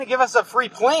Give us a free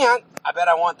plant. I bet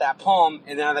I want that palm.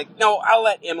 And then I'm like, no, I'll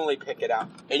let Emily pick it out.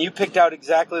 And you picked out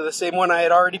exactly the same one I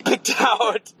had already picked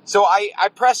out. So I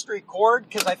pressed record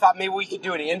because I thought maybe we could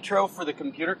do an intro for the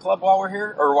computer club while we're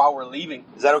here, or while we're leaving.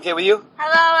 Is that okay with you?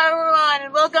 Hello, everyone,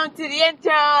 and welcome to the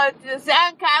intro to the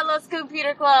San Carlos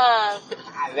Computer Club.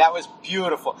 That was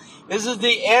beautiful. This is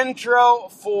the intro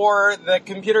for the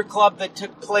computer club that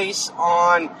took place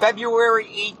on February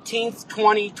 18th,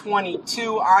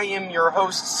 2022. I am your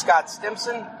host, Scott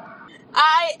Stimson.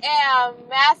 I am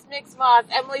Mass Mix Moth,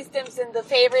 Emily Stimson, the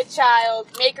favorite child,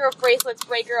 maker of bracelets,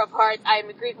 breaker of hearts. I am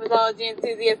a Greek mythology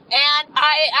enthusiast, and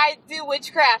I do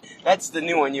witchcraft. That's the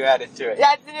new one you added to it.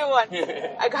 That's the new one.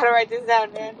 I gotta write this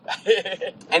down, man.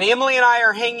 And Emily and I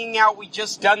are hanging out. We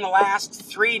just done the last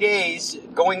 3 days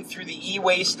going through the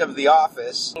e-waste of the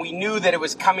office. We knew that it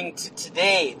was coming to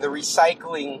today, the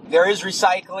recycling. There is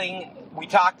recycling. We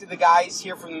talked to the guys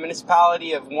here from the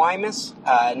municipality of Guaymas,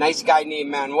 a nice guy named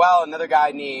Manuel, another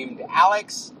guy named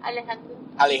Alex.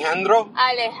 Alejandro.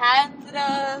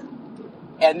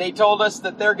 And they told us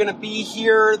that they're going to be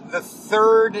here the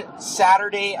third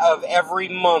Saturday of every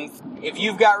month. If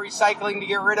you've got recycling to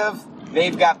get rid of,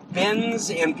 they've got bins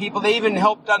and people. They even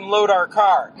helped unload our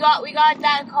car. We got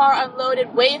that car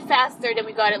unloaded way faster than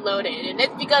we got it loaded. And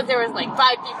it's because there was like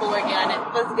 5 people working on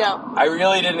it. Let's go. I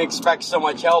really didn't expect so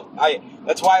much help.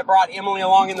 That's why I brought Emily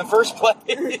along in the first place.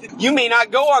 You may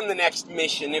not go on the next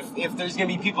mission if there's going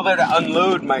to be people there to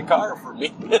unload my car for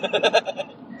me.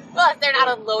 Well, if they're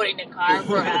not unloading the car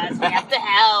for us, we have to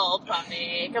help,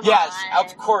 honey. Come on. Yes,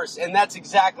 of course. And that's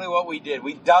exactly what we did.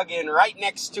 We dug in right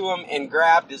next to them and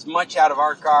grabbed as much out of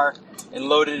our car and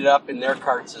loaded it up in their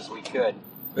carts as we could.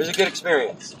 It was a good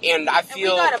experience. And I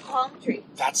feel... And we got a palm tree.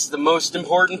 That's the most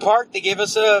important part. They gave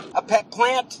us a pet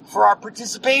plant for our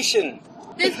participation.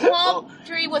 This palm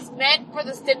tree was meant for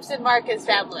the Stimson Marcus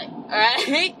family,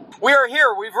 alright? We are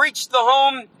here. We've reached the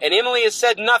home, and Emily has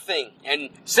said nothing.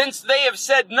 And since they have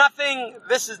said nothing,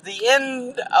 this is the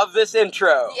end of this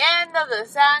intro. The end of the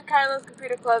San Carlos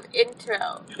Computer Club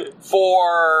intro.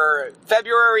 For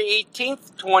February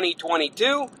 18th,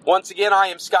 2022. Once again, I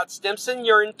am Scott Stimson,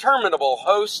 your interminable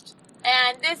host.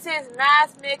 And this is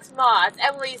Mass Mix Moss,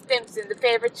 Emily Stimson, the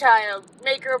favorite child,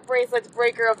 maker of bracelets,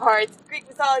 breaker of hearts, Greek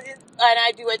mythology, and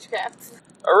I do witchcraft.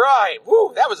 All right.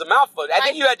 Woo, that was a mouthful. I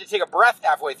think you had to take a breath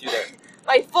halfway through there.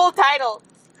 My full title.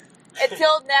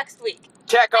 Until next week.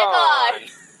 Check on.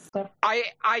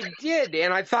 I did,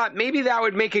 and I thought maybe that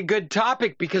would make a good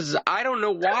topic because I don't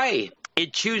know why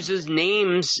it chooses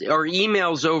names or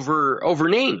emails over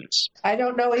names. I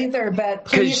don't know either, but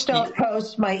please don't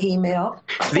post my email.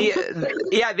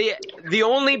 The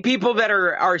only people that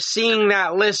are seeing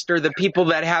that list are the people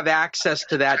that have access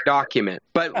to that document.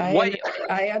 But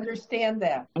I understand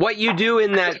that. What you do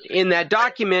in that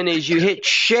document is you hit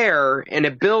share and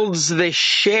it builds the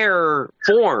share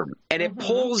form and it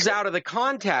pulls out of the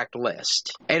contact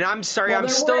list. And I'm sorry,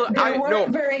 there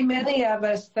weren't very many of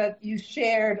us that you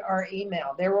shared our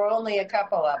email. There were only a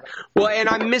couple of us. Well, and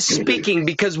I'm misspeaking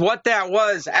because what that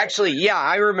was, actually, yeah,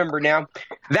 I remember now.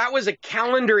 That was a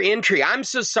calendar entry. I'm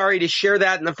so sorry to share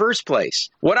that in the first place.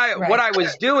 What I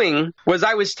was doing was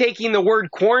I was taking the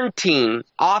word quarantine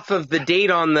off of the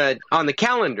date on the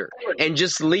calendar and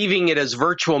just leaving it as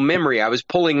virtual memory. I was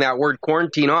pulling that word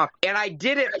quarantine off. And I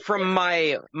did it from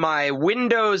my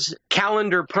Windows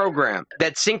calendar program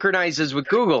that synchronizes with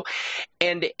Google.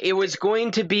 And it was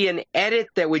going to be an edit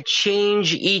that would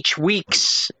change each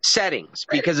week's settings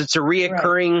because it's a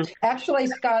reoccurring. Right. Actually,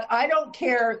 Scott, I don't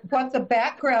care what the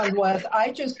background was. I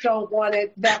just don't want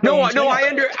it that No, way.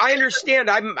 I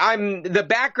understand. I'm the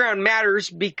background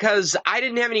matters because I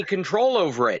didn't have any control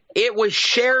over it. It was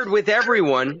shared with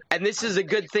everyone, and this is a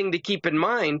good thing to keep in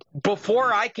mind.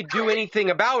 Before I could do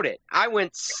anything about it, I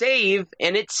went save,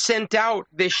 and it sent out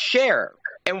this share.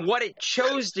 And what it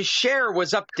chose to share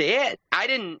was up to it. I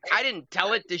didn't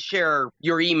tell it to share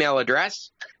your email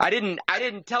address. I didn't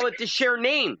tell it to share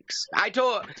names. I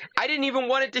didn't even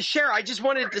want it to share. I just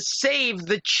wanted to save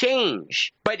the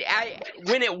change. But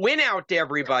when it went out to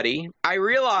everybody, I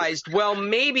realized, well,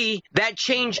 maybe that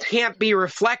change can't be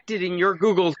reflected in your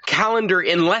Google Calendar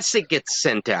unless it gets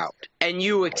sent out. And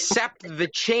you accept the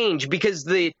change because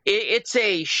it's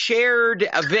a shared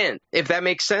event, if that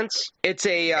makes sense. It's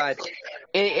a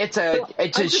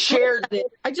shared.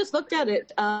 I just looked at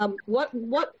it. What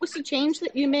was the change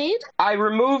that you made? I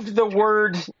removed the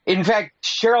word. In fact,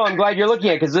 Cheryl, I'm glad you're looking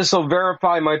at it because this will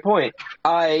verify my point.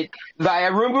 I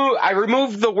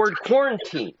removed the word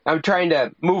quarantine. I'm trying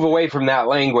to move away from that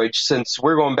language since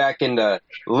we're going back into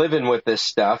living with this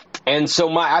stuff. And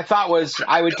so I thought was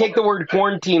I would take the word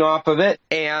quarantine off of it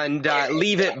and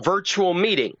leave it virtual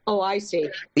meeting. Oh, I see.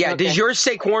 Yeah. Okay. Does yours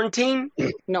say quarantine?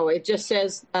 No, it just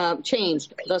says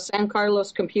changed. The San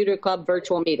Carlos Computer Club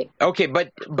virtual meeting. Okay,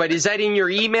 but is that in your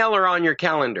email or on your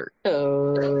calendar?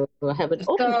 I have it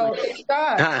open. So,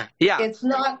 Scott, Yeah. it's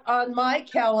not on my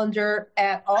calendar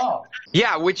at all.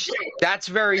 Yeah, which that's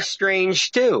very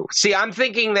strange too. See, I'm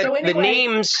thinking that So the anyway,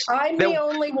 names. I'm the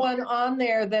only one on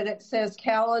there that it says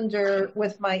calendar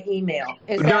with my email.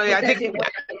 Is No, that I because think it was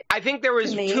I think there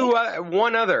was to me?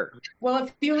 one other. Well,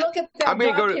 if you look at that I'm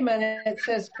gonna go to- document, it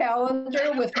says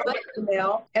calendar with my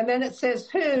email, and then it says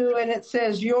who, and it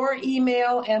says your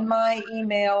email and my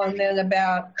email, and then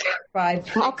about 5,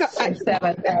 6,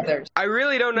 7 others. I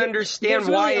really don't understand there's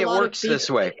really why a it lot of works this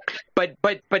way.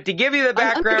 But to give you the I'm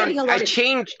background, getting a lot I of-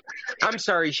 changed. I'm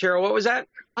sorry, Cheryl. What was that?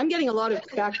 I'm getting a lot of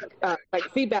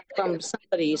feedback from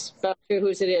somebody's, not sure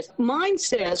whose it is. Mine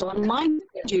says, on mine,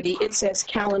 Judy, it says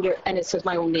calendar and it says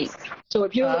my own name. So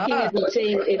if you're looking at me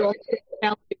saying it all says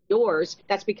calendar yours,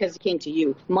 that's because it came to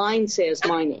you. Mine says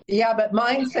my name. Yeah, but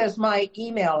mine says my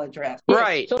email address. Yes,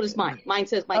 Right. So does mine. Mine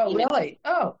says my Oh, email. really?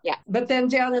 Oh, Yeah. But then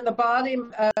down in the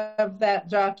bottom of that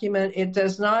document, it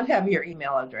does not have your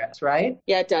email address, right?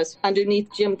 Yeah, it does. Underneath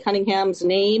Jim Cunningham's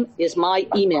name is my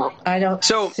email. I don't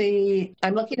So- see.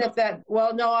 I'm looking at that.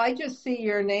 Well, no, I just see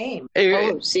your name.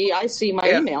 Oh, see, I see my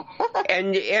Yeah. email.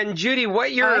 And Judy, what I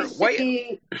you're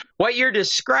see. what you're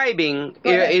describing Go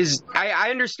ahead. is I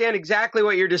understand exactly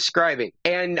what you're describing,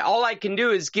 and all I can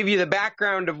do is give you the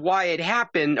background of why it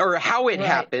happened or how it Right.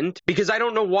 happened, because I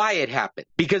don't know why it happened,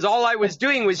 because all I was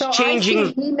doing was So changing. I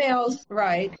see emails,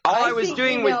 right? All I was see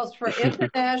doing was- emails for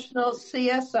International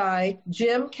CSI,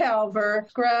 Jim Calver,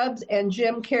 Scrubs, and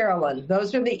Jim Carolyn.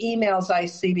 Those are the emails I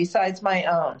see besides my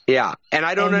own. Yeah, and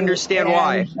I don't And- understand and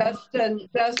why. Justin,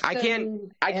 I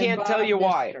can't and tell Bob you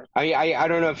why. Mister. I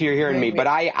don't know if you're hearing me, Maybe. but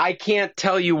I can't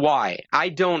tell you why. I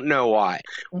don't know why.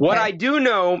 What Okay. I do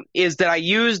know is that I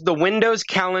used the Windows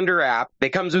Calendar app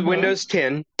that comes with Mhm. Windows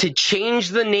 10 to change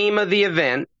the name of the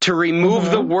event, to remove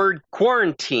Mhm. the word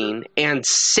quarantine and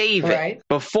save it. Right.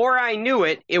 Before I knew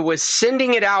it, it was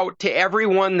sending it out to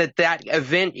everyone that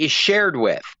event is shared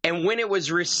with. And when it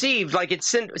was received, like it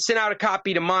sent out a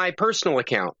copy to my personal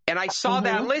account. And I saw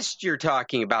that list you're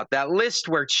talking about, that list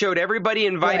where it showed everybody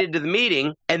invited to the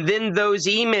meeting and then those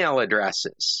email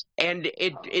addresses. And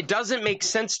it doesn't make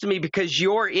sense to me because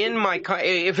you're in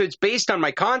if it's based on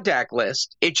my contact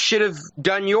list, it should have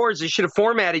done yours. It should have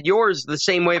formatted yours the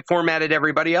same way it formatted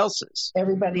everybody else's.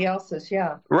 Everybody else's,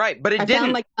 yeah. Right, but it I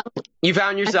didn't. found You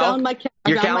found yourself? my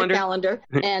Your calendar? calendar,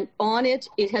 and on it,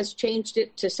 it has changed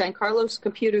it to San Carlos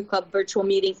Computer Club virtual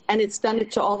meeting, and it's done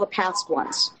it to all the past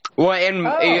ones. Well, and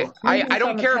I maybe don't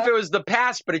some care if past- it was the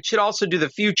past, but it should also do the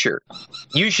future.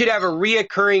 You should have a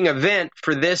reoccurring event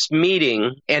for this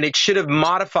meeting, and it should have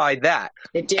modified that.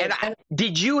 It did. And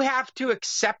did you have to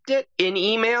accept it in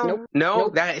email? Nope.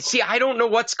 No? Nope. See, I don't know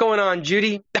what's going on,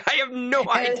 Judy. I have no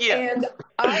idea. And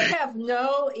I have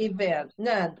no event,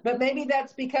 none. But maybe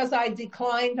that's because I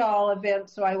declined all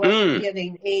events, so I wasn't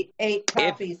getting eight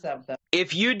copies of them.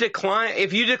 If you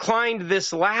declined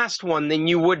this last one, then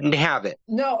you wouldn't have it.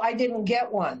 No, I didn't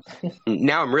get one.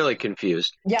 Now I'm really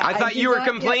confused. Yeah, I thought did you were not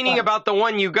get complaining one. about the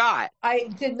one you got. I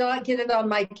did not get it on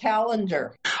my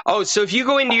calendar. Oh, so if you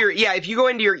go into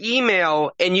your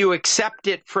email and you accept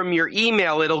it from your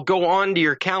email, it'll go onto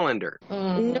your calendar.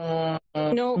 No.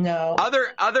 No.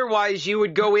 Otherwise, you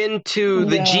would go into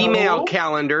the No. Gmail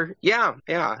calendar. Yeah,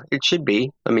 it should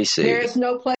be. Let me see. There is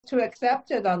no place to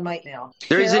accept it on my email.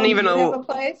 There isn't Cheryl, even do you a- have a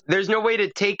place? There's no way to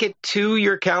take it to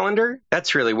your calendar?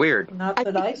 That's really weird. Not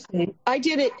that I see. I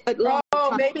did it a long Oh,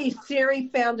 time. maybe Siri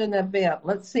found an event.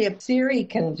 Let's see if Siri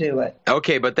can do it.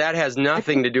 Okay, but that has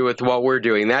nothing to do with what we're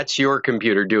doing. That's your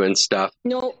computer doing stuff.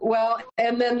 No, Well,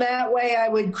 and then that way I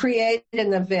would create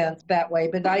an event that way,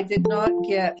 but I did not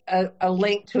get a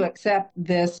link to accept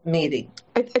this meeting.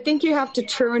 I think you have to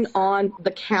turn on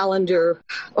the calendar.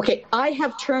 Okay, I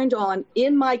have turned on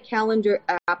in my calendar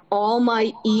app all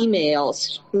my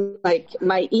emails, like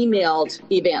my emailed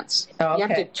events. Oh, You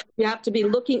have okay. you have to be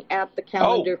looking at the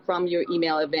calendar from your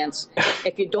email events.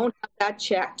 If you don't have that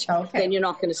checked, Okay. then you're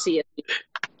not going to see it.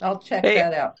 I'll check Hey.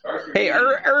 that out. Hey,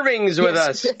 Irving's with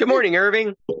Yes. us. Good morning,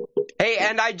 Irving. Hey,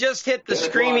 and I just hit the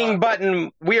screaming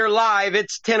button. We are live.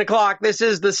 It's 10 o'clock. This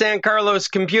is the San Carlos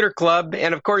Computer Club.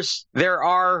 And of course, there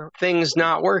are things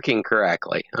not working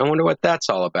correctly. I wonder what that's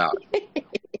all about.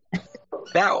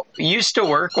 That used to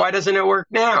work. Why doesn't it work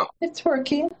now? It's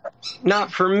working.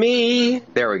 Not for me.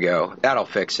 There we go. That'll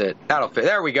fix it.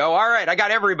 There we go. All right. I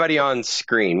got everybody on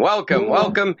screen.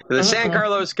 Welcome to the San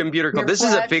Carlos Computer Club. This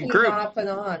is a big group. Off and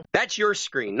on. That's your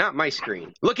screen, not my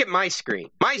screen. Look at my screen.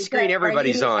 My screen,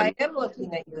 everybody's on. I am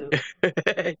looking at you.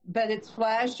 But it's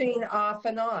flashing off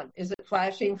and on. Is it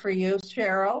flashing for you,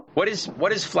 Cheryl? What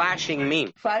does flashing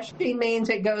mean? Flashing means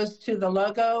it goes to the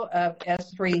logo of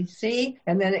S3C,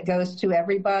 and then it goes to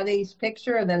everybody's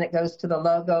picture, and then it goes to the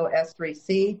logo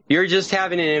S3C. You're just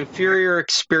having an inferior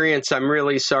experience. I'm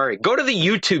really sorry. Go to the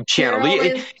YouTube channel.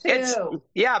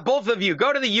 Yeah, both of you.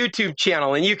 Go to the YouTube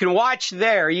channel, and you can watch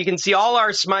there. You can see all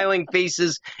our smiling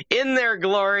faces in their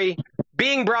glory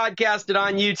being broadcasted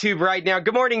on YouTube right now.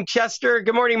 Good morning, Chester.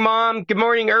 Good morning, Mom. Good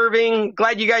morning, Irving.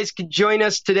 Glad you guys could join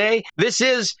us today. This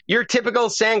is your typical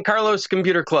San Carlos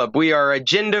Computer Club. We are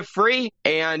agenda-free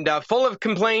and full of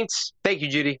complaints. Thank you,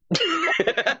 Judy.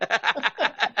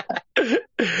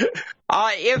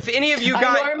 If any of you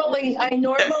got... I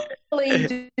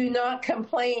normally do not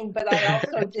complain, but I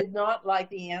also did not like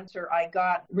the answer I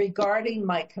got regarding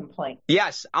my complaint.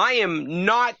 Yes, I am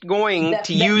not going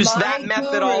to use that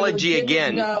methodology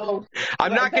again.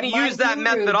 I'm not going to use that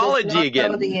methodology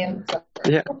again.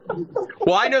 Yeah.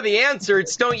 Well, I know the answer.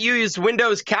 It's don't use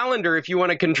Windows Calendar if you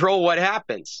want to control what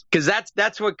happens, because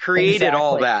that's what created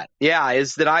all that. Yeah,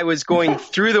 is that I was going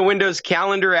through the Windows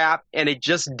Calendar app and it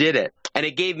just did it. And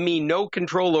it gave me no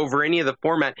control over any of the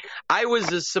format. I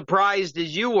was as surprised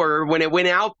as you were when it went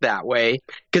out that way,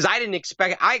 because I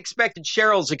expected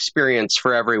Cheryl's experience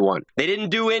for everyone. They didn't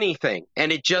do anything,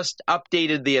 and it just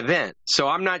updated the event. So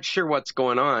I'm not sure what's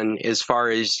going on as far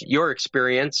as your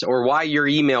experience or why your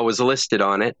email was listed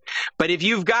on it. But if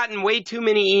you've gotten way too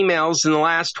many emails in the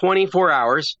last 24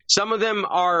 hours, some of them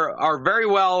are very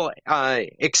well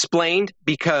explained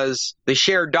because the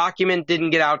shared document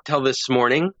didn't get out till this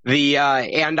morning.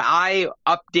 And I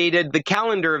updated the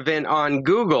calendar event on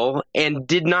Google and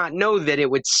did not know that it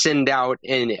would send out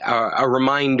a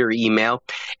reminder email.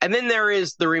 And then there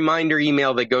is the reminder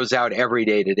email that goes out every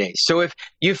day today. So if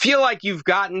you feel like you've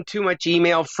gotten too much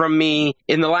email from me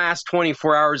in the last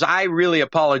 24 hours, I really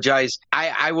apologize.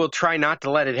 I will try not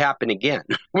to let it happen again.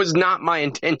 It was not my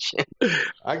intention.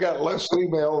 I got less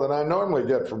email than I normally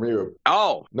get from you.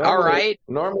 Oh, all right.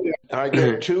 Normally I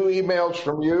get 2 emails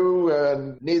from you,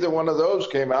 and neither one of those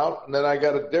came out. And then I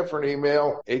got a different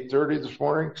email, 8:30 this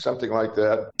morning, something like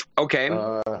that. Okay.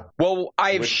 Well,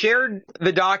 I've shared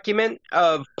the document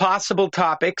of possible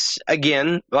topics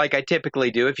again, like I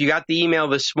typically do. If you got the email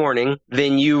this morning,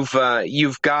 then you've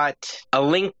got a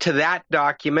link to that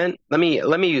document. Let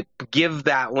me give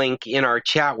that link in our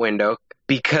chat window,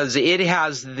 because it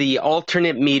has the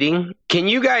alternate meeting. Can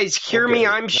you guys hear me?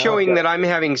 I'm showing that I'm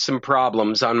having some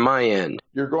problems on my end.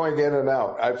 You're going in and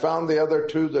out. I found the other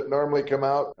 2 that normally come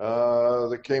out.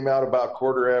 That came out about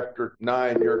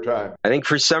 9:15 your time. I think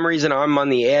for some reason I'm on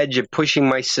the edge of pushing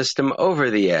my system over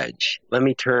the edge. Let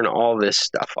me turn all this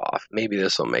stuff off. Maybe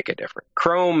this will make a difference.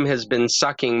 Chrome has been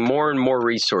sucking more and more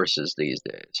resources these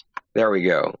days. There we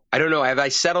go. I don't know. Have I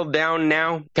settled down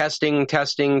now? Testing.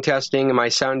 Am I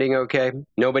sounding okay?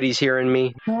 Nobody's hearing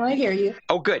me? Oh, I hear you.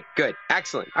 Oh, good.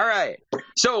 Excellent. All right.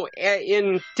 So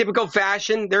in typical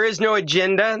fashion, there is no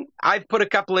agenda. I've put a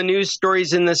couple of news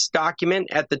stories in this document.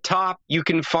 At the top, you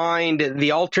can find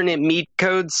the alternate meet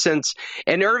codes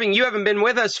and Irving, you haven't been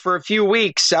with us for a few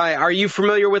weeks. Are you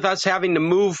familiar with us having to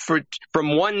move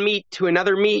from one meet to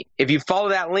another meet? If you follow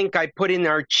that link I put in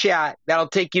our chat, that'll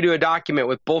take you to a document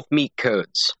with both meet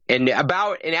codes. And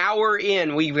about an hour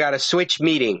in, we've got to switch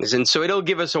meetings. And so it'll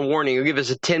give us a warning. It'll give us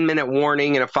a 10-minute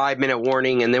warning and a 5-minute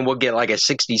warning, and then we'll get like a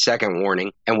 60-second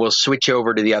warning, and we'll switch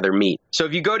over to the other meet. So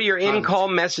if you go to your in-call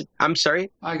message, I'm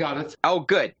sorry? I got it. Oh,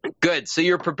 good. So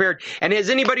you're prepared. And has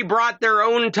anybody brought their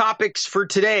own topics for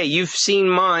today? You've seen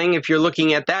mine if you're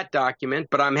looking at that document,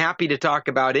 but I'm happy to talk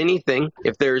about anything.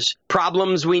 If there's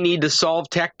problems we need to solve,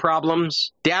 tech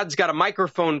problems. Dad's got a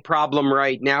microphone problem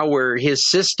right now where his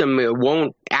system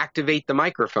won't activate the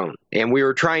microphone. And we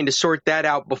were trying to sort that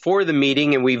out before the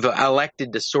meeting, and we've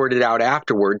elected to sort it out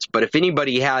afterwards. But if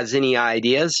anybody has any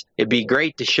ideas, it'd be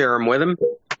great to share them with them.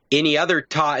 Any other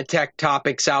tech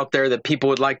topics out there that people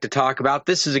would like to talk about,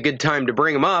 this is a good time to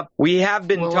bring them up. We have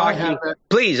been talking.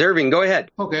 Please, Irving, go ahead.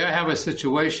 Okay, I have a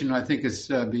situation I think is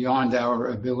beyond our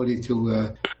ability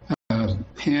to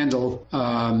handle.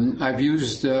 I've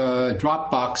used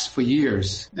Dropbox for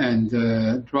years, and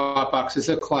Dropbox is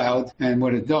a cloud, and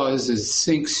what it does is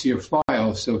syncs your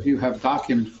files. So if you have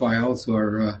document files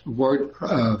or Word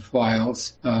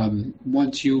files,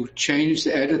 once you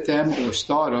edit them or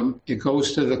start them, it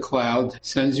goes to the cloud,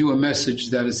 sends you a message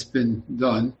that it's been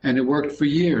done, and it worked for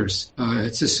years.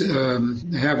 It's just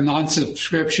have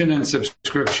non-subscription and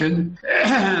subscription,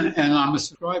 and I'm a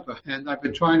subscriber, and I've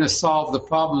been trying to solve the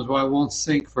problems why it won't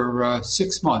sync for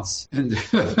 6 months, and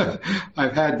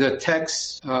I've had the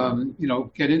techs,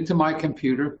 get into my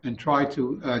computer and try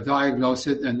to diagnose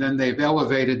it, and then they've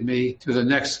elevated me to the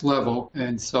next level,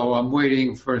 and so I'm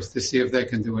waiting to see if they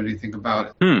can do anything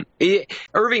about it.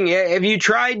 Irving, have you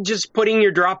tried just putting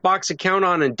your Dropbox account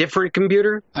on a different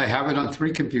computer? I have it on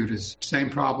 3 computers. Same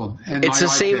problem. And it's my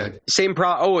the iPad. same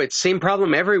problem. Oh, it's same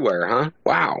problem everywhere, huh?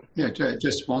 Wow. Yeah, it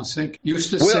just won't sync.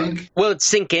 Used to sync. Will it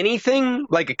sync anything?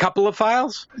 Like a couple of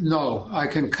files? No, I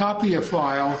can copy a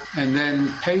file and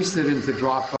then paste it into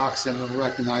Dropbox and it'll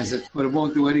recognize it, but it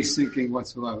won't do any syncing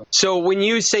whatsoever. So when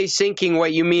you say syncing,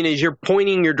 what you mean is you're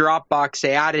pointing your Dropbox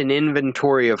at an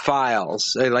inventory of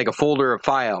files, like a folder of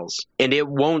files, and it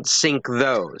won't sync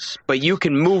those, but you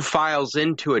can move files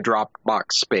into a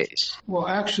Dropbox space. Well,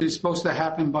 actually, it's supposed to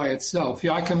happen by itself.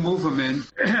 Yeah, I can move them in,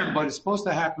 but it's supposed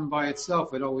to happen by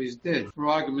itself. It always did. For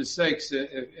argument's sake,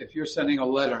 if you're sending a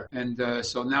letter, and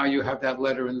so now you have that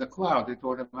letter in the cloud, it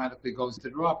automatically goes to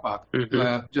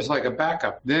Dropbox, just like a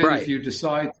backup. Then if you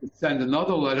decide to send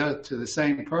another letter to the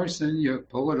same person, you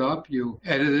pull it up, you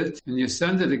edit it, and you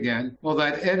send it again. Well,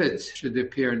 that edit should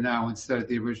appear now instead of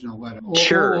the original letter.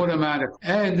 All automatic.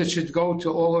 And it should go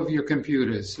to all of your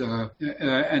computers.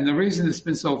 And the reason it's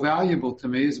been so valuable to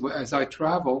me is as I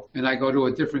travel and I go to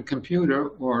a different computer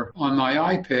or on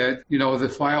my iPad, the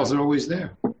files are always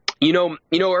there. You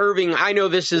know, Irving, I know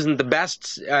this isn't the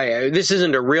best, this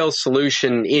isn't a real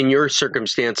solution in your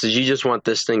circumstances. You just want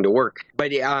this thing to work.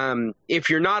 But if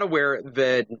you're not aware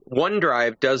that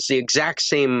OneDrive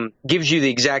gives you the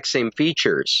exact same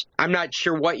features. I'm not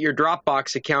sure what your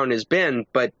Dropbox account has been,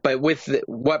 but with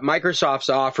what Microsoft's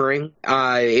offering,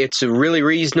 it's really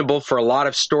reasonable for a lot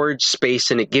of storage space,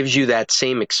 and it gives you that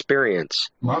same experience.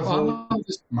 My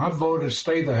vote is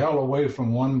stay the hell away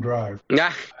from OneDrive.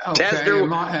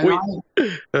 Okay,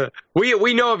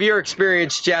 we know of your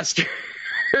experience, Chester.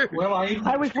 Well,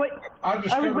 I was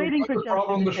waiting for the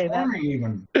problem this morning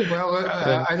even. Well,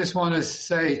 I just want to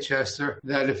say, Chester,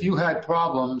 that if you had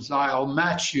problems, I'll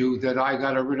match you that I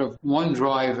got rid of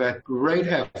OneDrive at great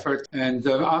effort. And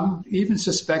I'm even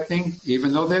suspecting,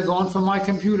 even though they're gone from my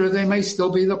computer, they may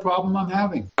still be the problem I'm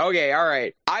having. Okay, all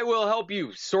right. I will help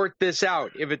you sort this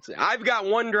out. I've got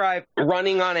OneDrive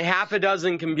running on a half a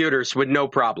dozen computers with no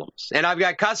problems. And I've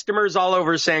got customers all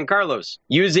over San Carlos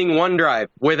using OneDrive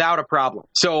without a problem.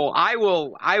 So I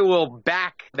will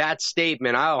back that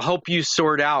statement. I'll help you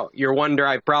sort out your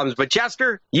OneDrive problems. But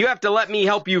Chester, you have to let me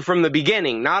help you from the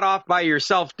beginning, not off by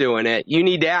yourself doing it. You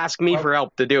need to ask me for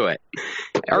help to do it.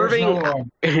 Irving,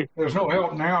 there's no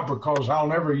help now because I'll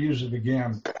never use it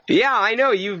again. Yeah, I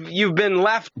know you've been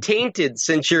left tainted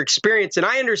since your experience, and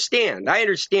I understand.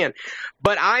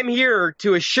 But I'm here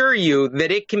to assure you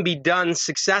that it can be done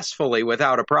successfully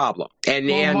without a problem.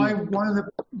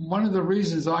 One of the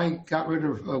reasons I got rid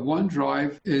of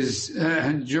OneDrive is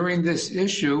during this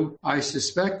issue, I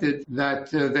suspected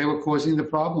that they were causing the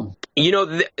problem.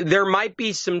 There might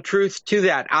be some truth to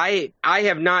that. I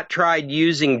have not tried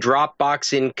using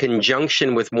Dropbox in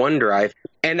conjunction with OneDrive,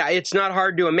 and it's not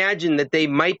hard to imagine that they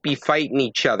might be fighting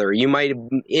each other. You might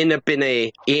end up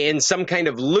in some kind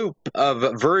of loop of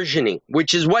versioning,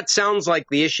 which is what sounds like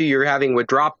the issue you're having with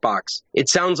Dropbox. It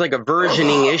sounds like a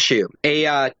versioning issue.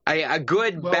 A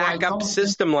good backup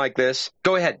system like this.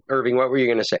 Go ahead, Irving. What were you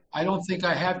going to say? I don't think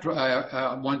I have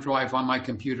OneDrive on my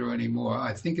computer anymore.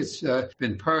 I think it's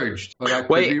been purged, but I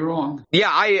could be wrong.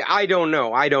 Yeah, I don't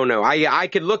know. I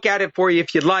could look at it for you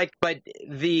if you'd like, but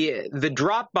the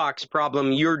Dropbox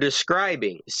problem you're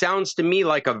describing sounds to me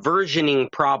like a versioning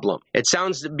problem. It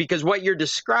sounds, because what you're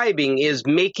describing is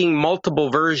making multiple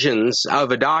versions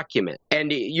of a document, and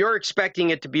you're expecting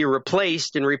it to be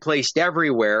replaced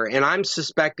everywhere, and I'm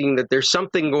suspecting that there's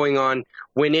something going on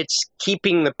when it's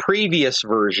keeping the previous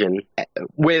version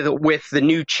with the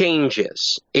new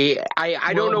changes.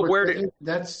 I don't know where to...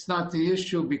 That's not the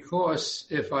issue, because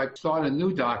if I start a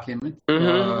new document,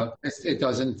 it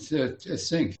doesn't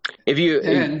sync.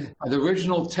 And the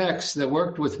original text that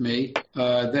worked with me,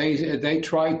 they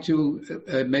tried to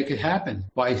make it happen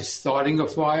by starting a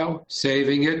file,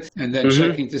 saving it, and then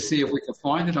checking to see if we could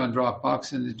find it on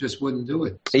Dropbox, and it just wouldn't do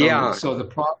it. So the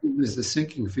problem is the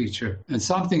syncing feature, and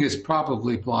something is probably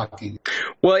probably blocking.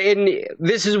 Well,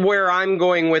 this is where I'm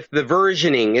going with the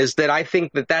versioning, is that I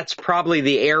think that that's probably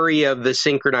the area of the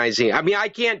synchronizing. I mean, I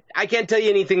can't tell you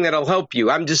anything that'll help you.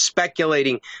 I'm just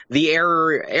speculating the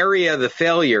area of the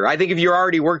failure. I think if you're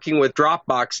already working with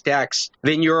Dropbox text,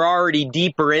 then you're already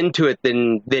deeper into it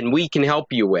than we can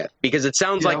help you with, because it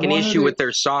sounds like an issue with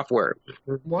their software.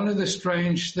 One of the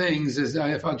strange things is that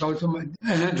if I go to and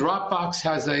then Dropbox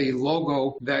has a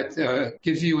logo that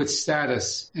gives you its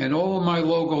status, and all of my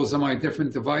logos on my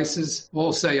different devices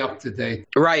all say up to date.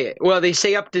 Right. Well, they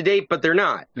say up to date, but they're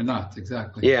not. They're not,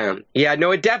 exactly. Yeah. Yeah.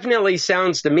 No, it definitely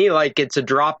sounds to me like it's a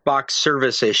Dropbox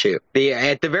service issue.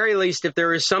 At the very least, if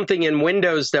there is something in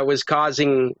Windows that was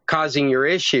causing your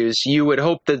issues, you would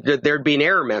hope that there'd be an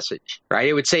error message, right?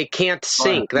 It would say can't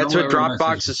sync. That's what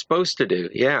Dropbox is supposed to do.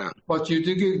 Yeah. But you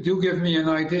do give me an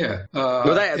idea.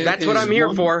 Well, that's what I'm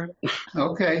here for.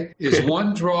 Okay. Is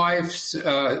OneDrive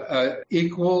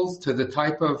equal to the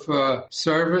type of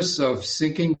service of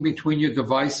syncing between your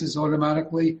devices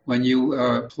automatically when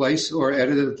you place or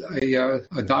edit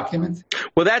a document?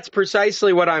 Well, that's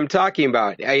precisely what I'm talking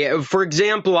about. For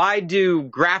example, I do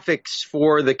graphics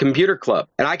for the Computer Club,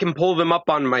 and I can pull them up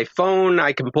on my phone.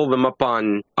 I can pull them up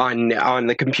on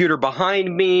the computer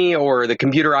behind me, or the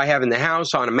computer I have in the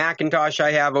house, on a Macintosh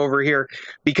I have over here.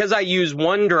 Because I use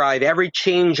OneDrive, every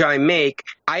change I make,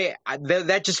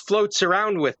 that just floats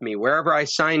around with me wherever I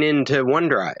sign into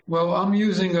OneDrive. Well, I'm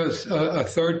using a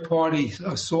third-party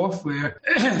software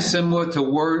similar to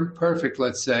WordPerfect,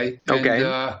 let's say. Okay.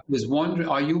 And,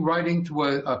 are you writing to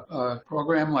a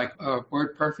program like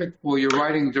WordPerfect, or you're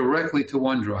writing directly to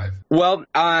OneDrive? Well,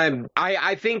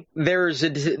 I think there's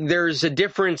a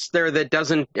difference there that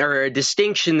doesn't, or a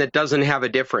distinction that doesn't have a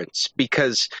difference,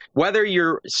 because whether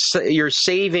you're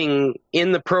saving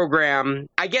in the program,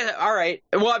 I get all right.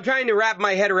 Well, I'm trying to wrap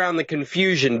my head around the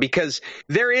confusion, because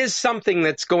there is something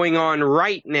that's going on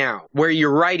right now where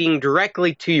you're writing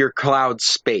directly to your cloud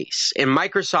space, and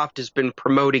Microsoft has been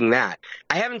promoting that.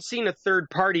 I haven't seen a third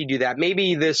party do that.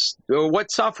 Maybe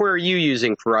what software are you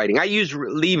using for writing? I use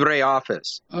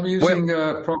LibreOffice. I'm using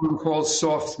a program called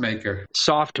SoftMaker.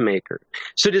 SoftMaker.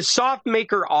 So does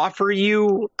SoftMaker offer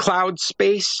you cloud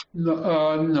space?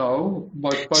 No,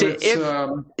 but so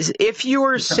it's... if you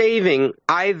are saving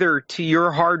either to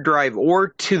your hard drive or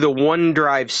to the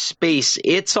OneDrive space,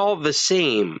 it's all the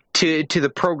same to the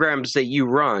programs that you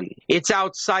run. It's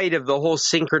outside of the whole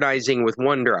synchronizing with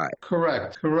OneDrive.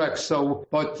 Correct. So,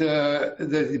 but the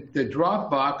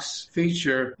Dropbox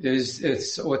feature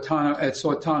it's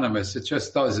autonomous. It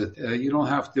just does it. You don't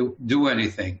have to do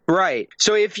anything. Right.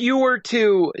 So if you were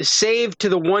to save to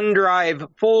the OneDrive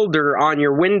folder on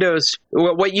your Windows,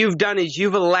 what you've done is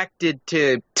you've elected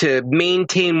to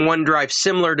maintain OneDrive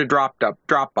similar to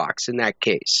Dropbox in that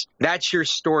case. That's your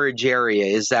storage area,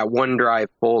 is that OneDrive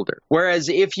folder. Whereas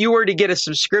if you were to get a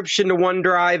subscription to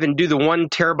OneDrive and do the 1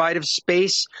 terabyte of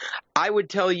space, I would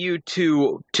tell you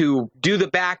to do the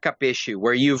backup issue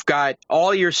where you've got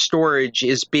all your storage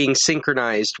is being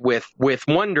synchronized with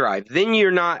OneDrive. Then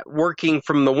you're not working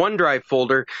from the OneDrive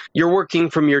folder, you're working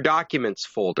from your documents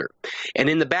folder. And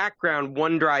in the background,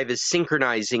 OneDrive is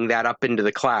synchronizing that up into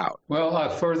the cloud. Well, I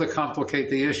further complicate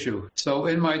the issue. So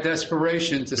in my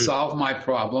desperation to solve my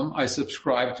problem, I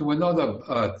subscribed to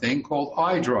another thing called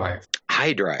iDrive.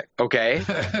 iDrive, okay.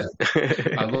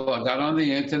 I got on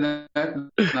the internet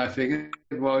and I figured,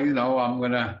 well,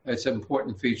 it's an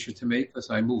important feature to me because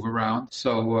I move around.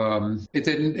 So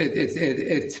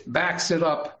it backs it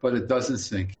up, but it doesn't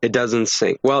sync. It doesn't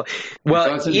sync. Well, it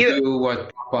doesn't do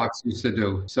what Dropbox used to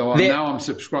do. So now I'm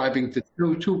subscribing to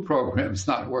two programs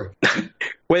not working.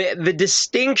 Well, the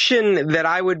distinction that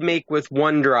I would make with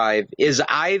OneDrive is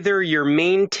either you're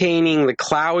maintaining the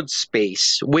cloud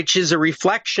space, which is a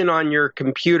reflection on your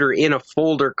computer in a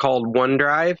folder called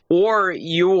OneDrive, or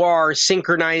you are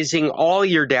synchronizing all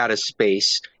your data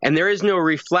space, and there is no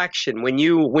reflection. When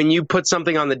you put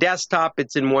something on the desktop,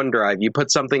 it's in OneDrive. You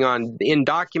put something in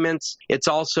Documents, it's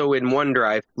also in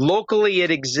OneDrive. Locally,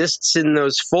 it exists in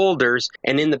those folders,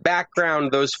 and in the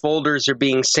background, those folders are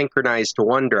being synchronized to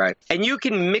OneDrive. And you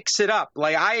can mix it up.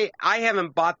 Like I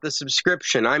haven't bought the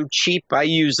subscription. I'm cheap. I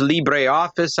use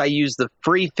LibreOffice. I use the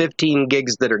free 15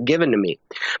 gigs that are given to me.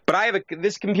 But I have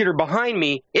this computer behind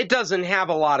me. It doesn't have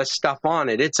a lot of stuff on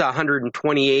it. It's a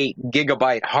 128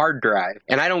 gigabyte hard drive,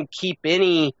 and I don't keep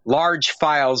any large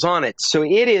files on it. So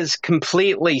it is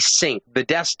completely synced. The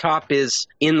desktop is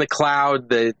in the cloud.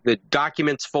 The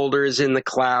documents folder is in the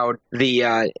cloud.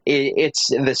 It's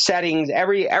the settings.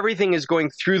 Everything is going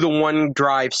through the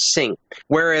OneDrive sync.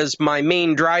 Whereas my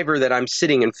main driver that I'm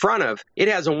sitting in front of, it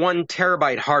has a 1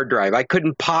 terabyte hard drive. I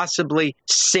couldn't possibly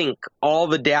sync all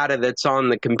the data that's on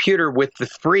the computer with the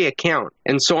free account.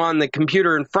 And so on the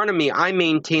computer in front of me, I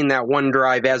maintain that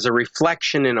OneDrive as a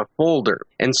reflection in a folder.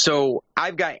 And so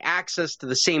I've got access to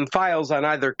the same files on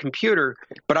either computer,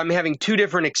 but I'm having 2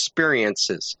 different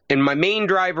experiences. In my main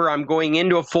driver, I'm going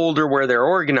into a folder where they're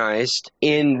organized.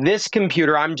 In this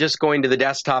computer, I'm just going to the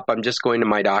desktop. I'm just going to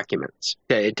my documents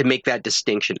to make that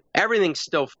distinction. Everything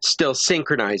still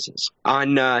synchronizes.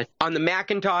 On the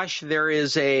Macintosh, there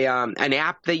is an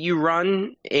app that you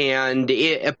run, and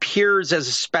it appears as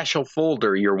a special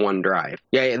folder, your OneDrive.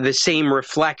 Yeah, the same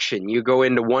reflection. You go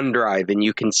into OneDrive, and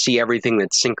you can see everything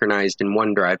that's synchronized in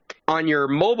OneDrive. On your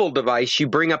mobile device, you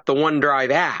bring up the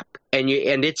OneDrive app, and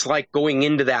it's like going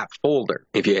into that folder,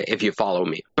 if you follow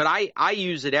me. But I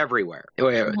use it everywhere.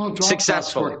 Well,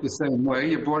 Dropbox worked the same way.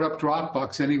 You brought up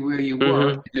Dropbox anywhere you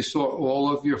were. You saw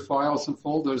all of your files and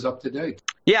folders up to date.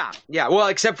 Yeah. Well,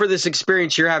 except for this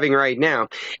experience you're having right now.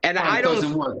 And it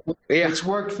doesn't work. Yeah. It's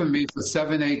worked for me for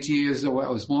 7-8 years.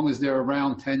 As long as they're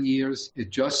around 10 years, it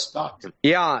just stopped.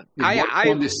 Yeah. I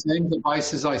on the same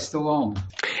devices I still own.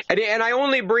 And I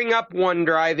only bring up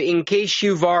OneDrive in case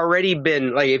you've already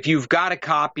been, like, if you've got a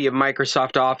copy of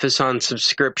Microsoft Office on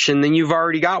subscription, then you've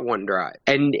already got OneDrive.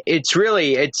 And it's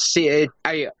really,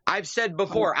 I've said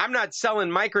before, I'm not selling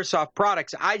Microsoft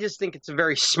products. I just think it's a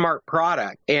very smart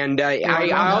product. And I don't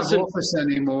have Office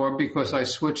anymore because I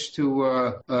switched to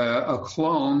a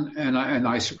clone, and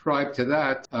I subscribed to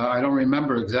that. I don't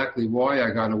remember exactly why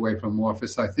I got away from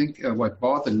Office. I think what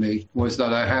bothered me was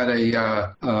that I had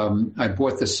I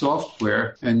bought the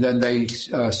software, and then they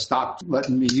stopped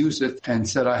letting me use it and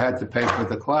said I had to pay for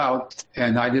the cloud,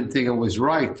 and I didn't think it was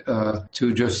right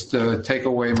to just take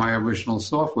away my original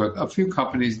software. A few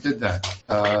companies did that.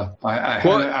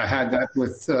 I had that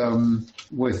with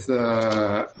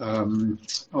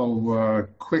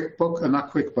QuickBooks,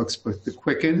 not QuickBooks, but the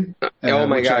Quicken. Oh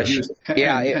my gosh!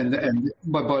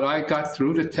 But I got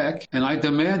through to tech, and I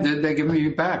demanded they give me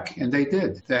back, and they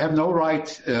did. They have no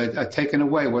right taking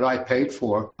away what I paid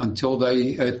for until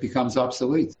it becomes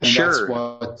obsolete. And sure.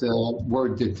 That's what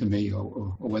Word did to me, or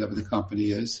whatever the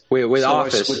company is. With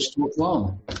Office. I switched to a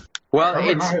clone. Well, I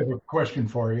have a question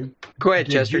for you. Go ahead,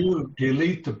 Chester. Did you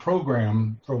delete the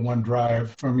program for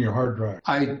OneDrive from your hard drive?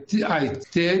 I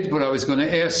did, but I was going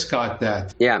to ask Scott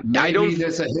that. Yeah. Maybe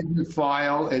there's a hidden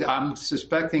file. I'm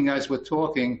suspecting as we're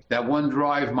talking that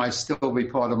OneDrive might still be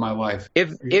part of my life.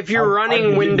 If you're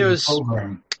running Windows...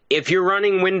 If you're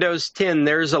running Windows 10,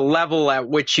 there's a level at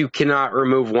which you cannot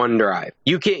remove OneDrive.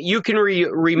 You can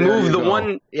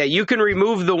remove you can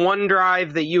remove the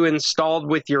OneDrive that you installed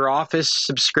with your Office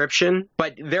subscription,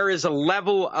 but there is a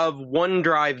level of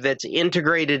OneDrive that's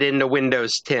integrated into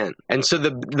Windows 10. And so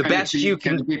the best you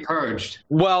can be purged.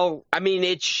 Well, I mean,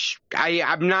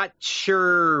 I'm not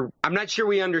sure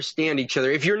we understand each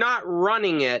other. If you're not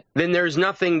running it, then there's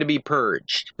nothing to be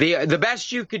purged. The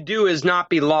best you could do is not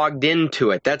be logged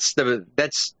into it.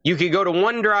 You could go to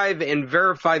OneDrive and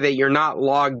verify that you're not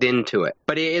logged into it.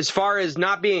 But as far as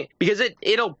not being, because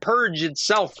it'll purge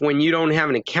itself when you don't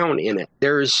have an account in it.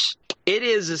 It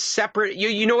is a separate.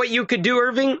 You know what you could do,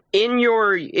 Irving?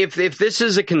 If this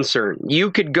is a concern, you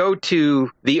could go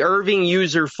to the Irving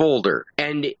user folder,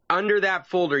 and under that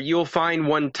folder you'll find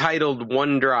one titled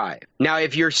OneDrive. Now,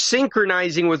 if you're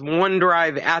synchronizing with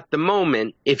OneDrive at the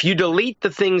moment, if you delete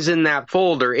the things in that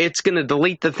folder, it's going to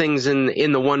delete the things in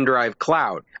the OneDrive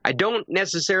cloud. I don't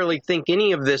necessarily think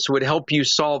any of this would help you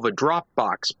solve a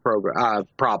Dropbox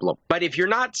problem. But if you're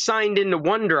not signed into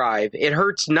OneDrive, it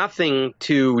hurts nothing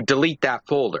to delete that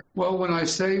folder. Well, when I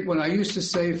used to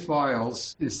save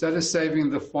files, instead of saving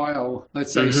the file,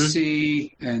 let's say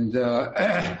C and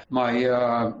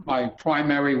my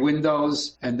primary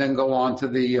Windows, and then go on to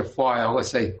the file, let's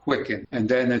say Quicken, and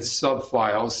then its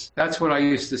sub-files. That's what I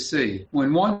used to see. When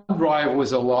OneDrive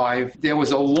was alive, there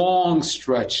was a long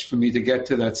stretch for me to get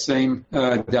to that same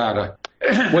data.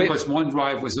 Because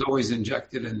OneDrive was always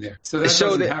injected in there. So that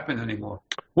doesn't happen anymore.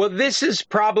 Well, this is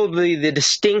probably the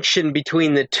distinction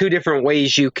between the 2 different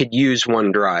ways you could use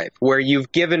OneDrive, where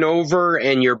you've given over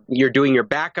and you're doing your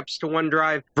backups to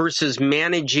OneDrive versus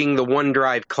managing the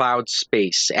OneDrive cloud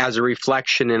space as a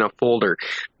reflection in a folder.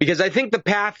 Because I think the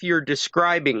path you're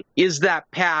describing is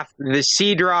that path, the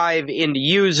C drive into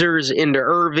users, into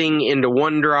Irving, into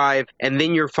OneDrive, and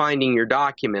then you're finding your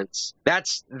documents.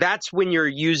 That's when you're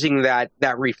using that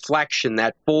reflection,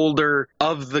 that folder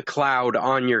of the cloud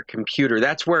on your computer.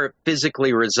 That's where it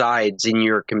physically resides in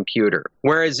your computer.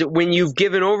 Whereas when you've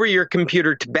given over your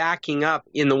computer to backing up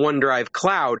in the OneDrive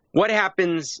cloud, what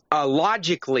happens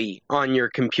logically on your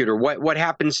computer, what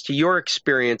happens to your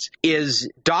experience is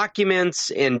documents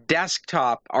and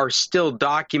desktop are still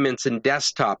documents and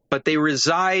desktop, but they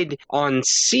reside on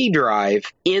C drive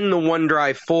in the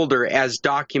OneDrive folder as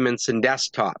documents and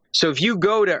desktop. So if you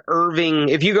go to Irving,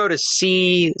 if you go to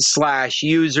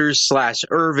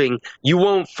C/users/Irving, you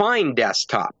won't find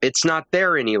desktop. It's not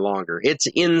there any longer. It's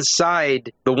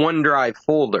inside the OneDrive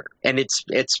folder. And it's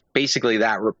basically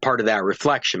that part of that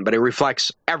reflection, but it reflects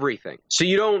everything. So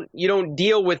you don't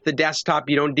deal with the desktop,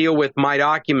 you don't deal with My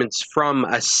Documents from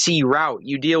a C route.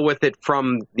 You deal with it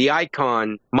from the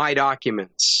icon My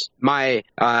Documents, my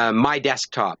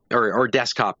desktop, or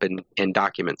desktop and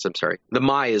documents, I'm sorry. The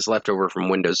My is left over from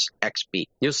Windows XP.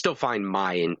 You'll still find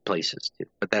My in places too,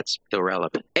 but that's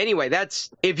irrelevant. Anyway,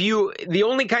 the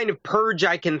only kind of purge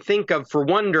I can think of for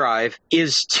OneDrive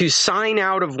is to sign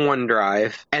out of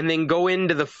OneDrive and then go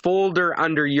into the folder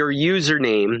under your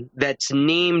username that's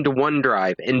named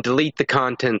OneDrive and delete the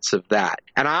contents of that.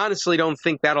 And I honestly don't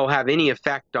think that'll have any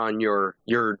effect on your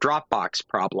Dropbox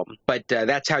problem, but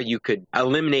that's how you could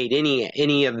eliminate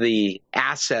any of the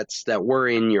assets that were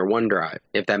in your OneDrive,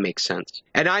 if that makes sense.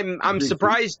 And I'm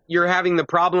surprised you're having the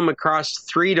problem across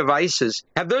 3 devices.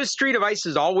 Have those 3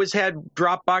 devices always had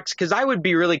Dropbox? Because I would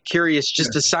be really curious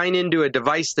just to sign into a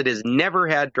device that has never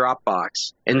had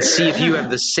Dropbox and see if you have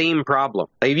the same problem.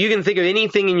 Like if you can think of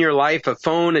anything in your life, a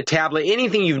phone, a tablet,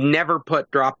 anything you've never put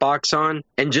Dropbox on,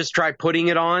 and just try putting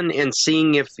it on and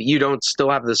seeing if you don't still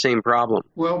have the same problem.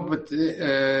 Well, but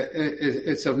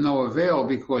it's of no avail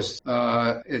because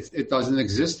it doesn't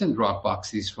exist in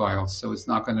Dropbox, these files, so it's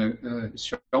not going to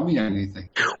show me anything.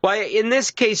 Well, in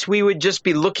this case, we would just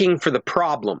be looking for the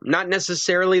problem, not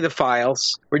necessarily the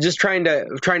files. We're just trying to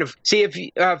see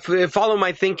if follow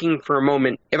my thinking for a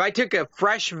moment. If I took a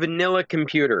fresh vanilla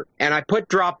computer and I put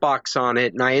Dropbox on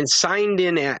it and I signed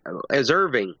in as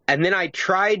Irving, and then I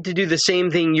tried to do the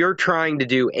same thing you're trying to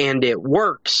do and it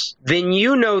works, then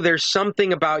you know there's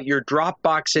something about your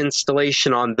Dropbox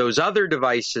installation on those other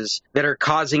devices that are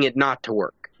causing it not to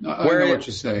work. I know what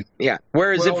you're saying. Yeah.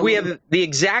 Whereas if we have the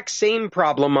exact same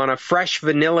problem on a fresh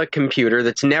vanilla computer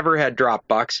that's never had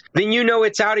Dropbox, then you know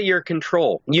it's out of your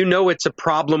control. You know it's a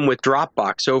problem with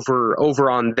Dropbox over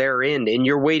on their end, and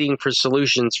you're waiting for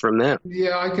solutions from them.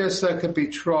 Yeah, I guess that could be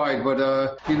tried, but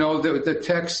the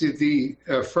text, the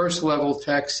first level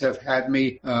texts have had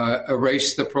me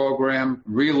erase the program,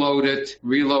 reload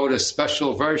a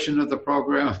special version of the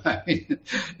program. I mean,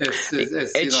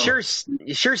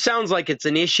 it sure sounds like it's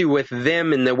an issue with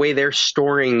them and the way they're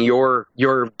storing your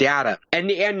data. And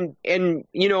that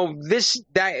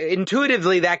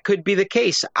intuitively that could be the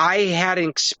case. I had an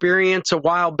experience a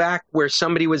while back where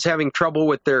somebody was having trouble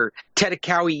with their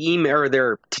Tedakawi email or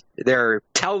their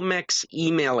Telmex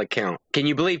email account. Can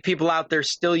you believe people out there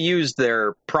still use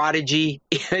their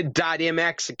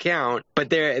Prodigy.mx account, but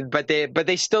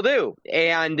they still do.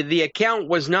 And the account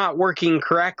was not working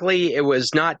correctly. It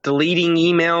was not deleting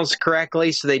emails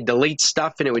correctly, so they delete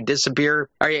stuff and it would disappear.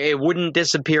 Or it wouldn't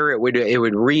disappear. It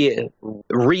would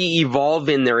re-evolve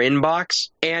in their inbox.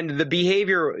 And the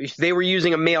behavior, they were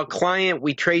using a mail client.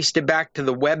 We traced it back to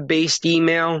the web-based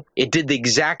email. It did the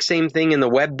exact same thing in the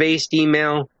web-based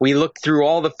email. We looked through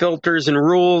all the filters and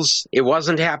rules. It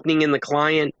wasn't happening in the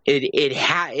client.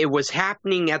 It was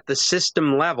happening at the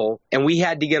system level, and we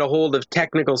had to get a hold of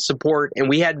technical support, and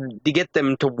we had to get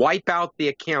them to wipe out the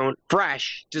account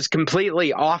fresh, just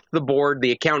completely off the board.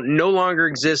 The account no longer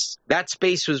exists. That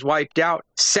space was wiped out.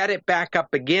 Set it back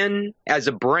up again as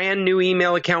a brand new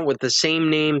email account with the same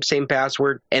name, same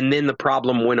password, and then the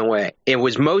problem went away. It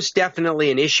was most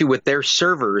definitely an issue with their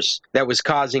servers that was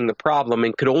causing the problem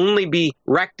and could only be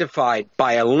rectified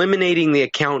by eliminating the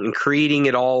account and creating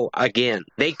it all again.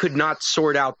 They could not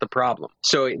sort out the problem.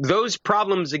 So those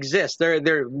problems exist.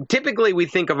 They're typically we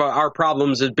think of our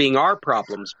problems as being our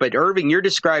problems, but Irving, you're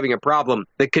describing a problem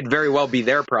that could very well be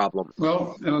their problem.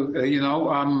 Well, you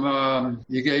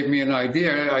gave me an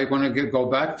idea. I want to go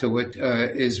back to it.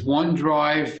 Is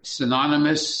OneDrive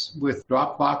synonymous with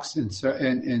Dropbox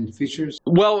in features?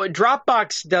 Well,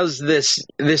 Dropbox does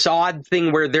this odd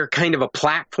thing where they're kind of a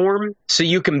platform, so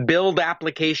you can build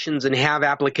applications and have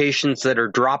applications that are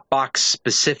Dropbox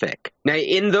specific. Now,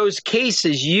 in those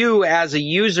cases, you as a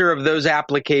user of those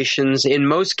applications, in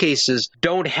most cases,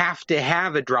 don't have to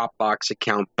have a Dropbox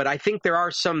account. But I think there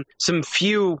are some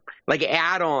few like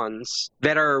add-ons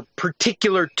that are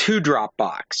particular to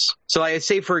Dropbox. So like I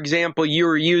say, for example, you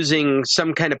were using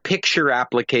some kind of picture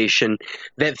application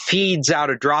that feeds out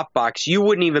of Dropbox. You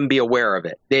wouldn't even be aware of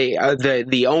it.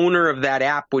 The owner of that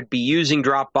app would be using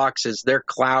Dropbox as their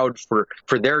cloud for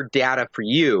their data for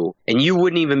you, and you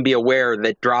wouldn't even be aware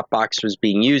that Dropbox was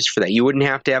being used for that. You wouldn't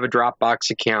have to have a Dropbox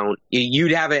account.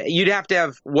 You'd have to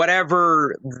have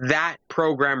whatever that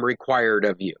program required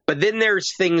of you. But then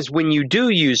there's things when you do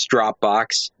use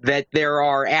Dropbox that there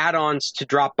are add-ons to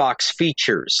Dropbox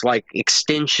features like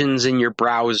extensions in your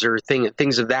browser,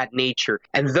 things of that nature.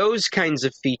 And those kinds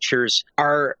of features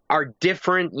are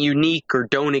different, unique, or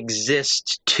don't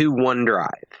exist to OneDrive.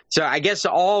 So I guess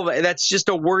that's just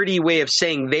a wordy way of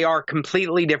saying they are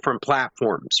completely different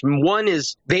platforms. One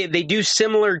is they do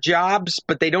similar jobs,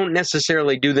 but they don't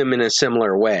necessarily do them in a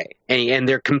similar way. And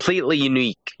they're completely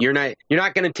unique. You're not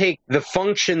going to take the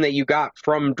function that you got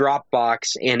from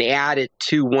Dropbox and add it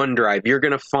to OneDrive. You're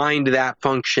going to find that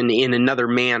function in another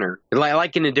manner,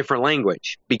 like in a different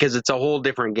language, because it's a whole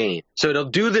different game. So it'll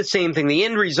do the same thing. The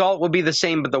end result will be the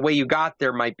same, but the way you got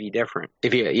there might be different,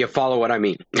 if you follow what I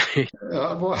mean.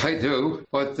 Well, I do,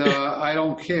 but I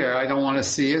don't care. I don't want to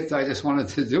see it. I just wanted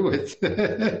to do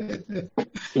it.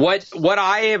 What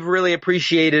I have really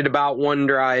appreciated about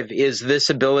OneDrive is this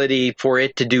ability for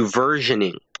it to do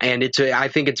versioning. And I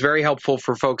think it's very helpful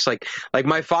for folks like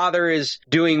my father is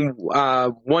doing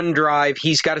OneDrive.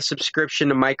 He's got a subscription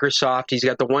to Microsoft. He's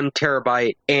got the 1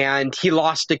 terabyte, and he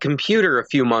lost a computer a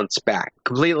few months back.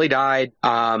 Completely died.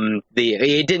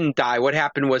 It didn't die. What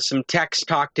happened was some techs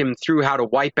talked him through how to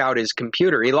wipe out his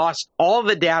computer. He lost all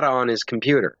the data on his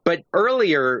computer. But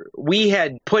earlier, we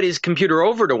had put his computer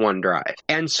over to OneDrive.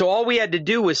 And so all we had to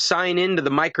do was sign into the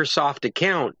Microsoft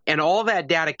account, and all that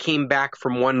data came back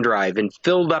from OneDrive and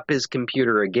filled up his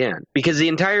computer again, because the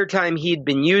entire time he'd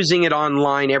been using it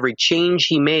online, every change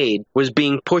he made was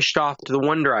being pushed off to the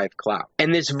OneDrive cloud.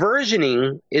 And this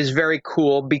versioning is very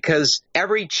cool because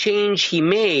every change he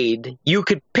made, you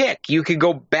could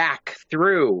go back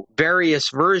through various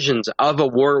versions of a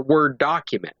Word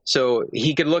document. So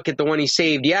he could look at the one he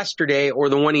saved yesterday or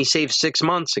the one he saved 6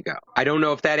 months ago. I don't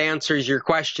know if that answers your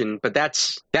question, but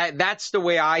that's the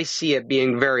way I see it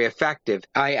being very effective.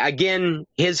 Again,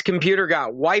 his computer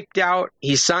got wiped out.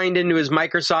 He signed into his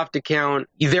Microsoft account.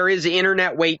 There is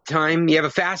internet wait time. You have a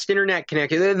fast internet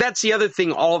connection. That's the other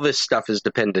thing all this stuff is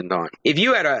dependent on. If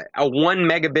you had a 1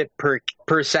 megabit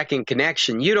per second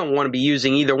connection, you don't want to be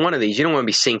using either one of these. You don't want to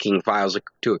be syncing files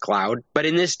to a cloud. But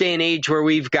in this day and age where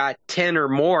we've got 10 or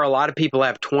more, a lot of people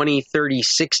have 20, 30,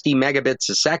 60 megabits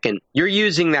a second. You're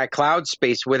using that cloud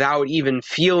space without even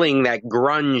feeling that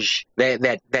grunge,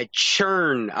 that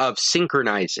churn of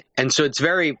synchronizing. And so it's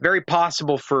very, very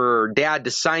possible for Dad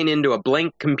to sign into a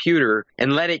blank computer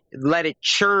and let it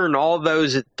churn all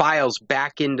those files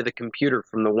back into the computer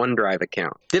from the OneDrive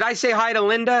account. Did I say hi to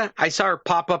Linda? I saw her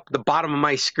pop up at the bottom of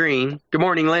my screen. Good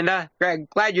morning, Linda.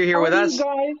 Glad you're here with us.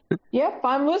 Guys? Yep,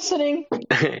 I'm listening.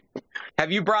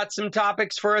 Have you brought some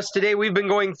topics for us today? We've been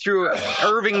going through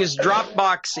Irving's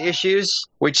Dropbox issues,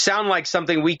 which sound like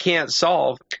something we can't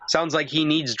solve. Sounds like he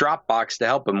needs Dropbox to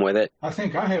help him with it. I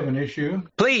think I have an issue.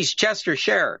 Please, Chester,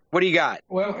 share. What do you got?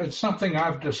 Well, it's something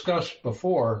I've discussed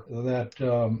before, that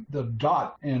the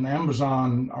dot in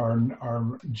Amazon are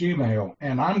Gmail,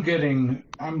 and I'm getting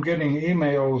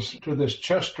emails to this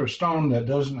Chester Stone that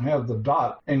doesn't have the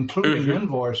dot, including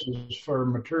invoices for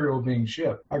material being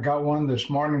shipped. I got one this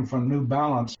morning from New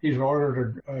Balance. He's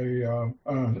ordered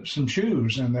some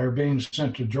shoes, and they're being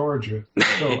sent to Georgia.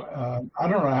 So I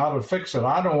don't know how to fix it.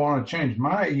 I don't want to change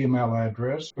my email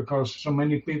address because so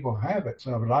many people have it.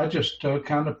 So, but I just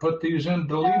kind of put these in,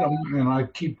 delete them, and I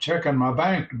keep checking my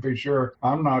bank to be sure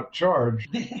I'm not charged.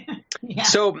 Yeah.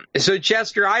 So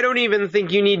Chester, I don't even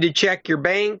think you need to check your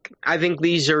bank. I think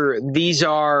these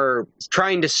are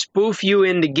trying to spoof you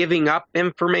into giving up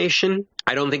information.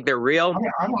 I don't think they're real.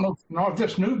 I don't know. No,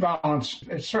 this New Balance,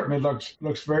 it certainly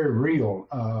looks very real.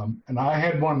 And I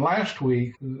had one last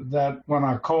week that when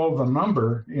I called the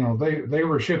number, they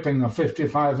were shipping a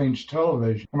 55-inch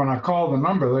television. When I called the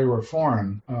number, they were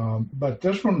foreign. But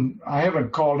this one, I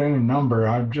haven't called any number.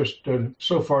 I've just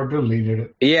so far deleted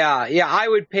it. Yeah, I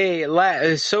would pay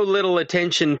so little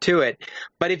attention to it.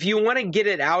 But if you want to get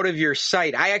it out of your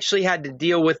site, I actually had to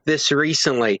deal with this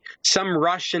recently. Some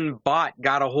Russian bot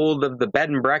got a hold of the bed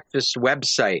and breakfast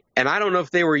website. And I don't know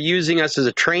if they were using us as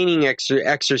a training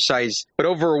exercise, but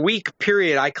over a week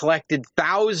period, I collected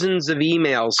thousands of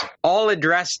emails, all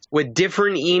addressed with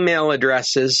different email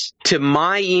addresses to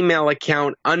my email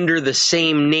account under the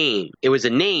same name. It was a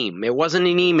name. It wasn't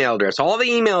an email address. All the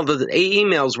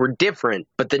emails were different,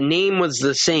 but the name was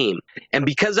the same. And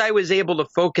because I was able to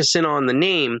focus in on the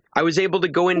name, I was able to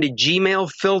go into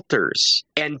Gmail filters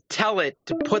and tell it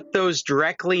to put those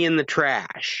directly in the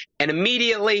trash. And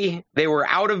immediately they were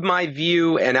out of my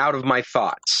view and out of my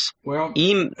thoughts. Well,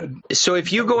 so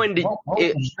if you go into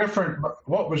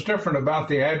what was different about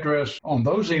the address on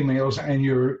those emails and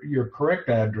your correct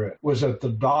address? Was it the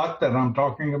dot that I'm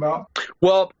talking about?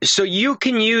 Well, so you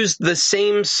can use the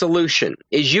same solution.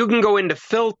 Is you can go into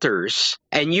filters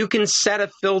and you can set a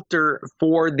filter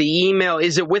for the email.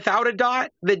 Is it without a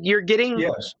dot that you're getting?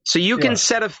 Yes. So you can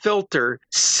set a filter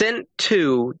sent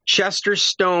to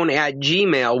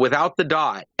chesterstone@gmail without the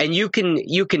dot, and you can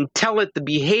tell it the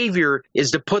behavior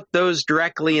is to put those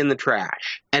directly in the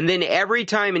trash. And then every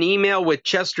time an email with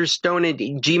Chesterstone at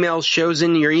Gmail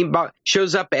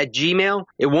shows up at Gmail,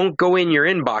 it won't go in your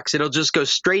inbox. It'll just go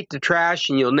straight to trash,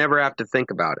 and you'll never have to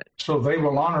think about it. So they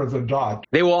will honor the dot.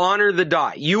 They will honor the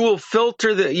dot. You'll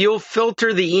filter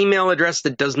the email address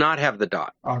that does not have the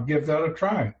dot. I'll give that a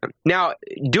try. Now,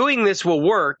 doing this will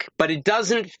work, but it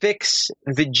doesn't fix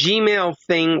the Gmail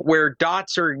thing where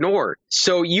dots are ignored.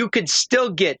 So you could still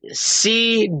get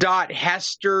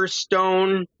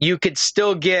C.Hesterstone. You could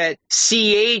still get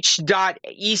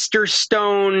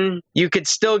CH.Easterstone. You could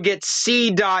still get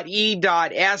C.E.S.T.E.E.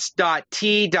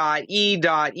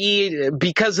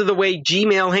 Because of the way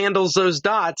Gmail handles those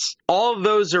dots, all of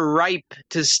those are ripe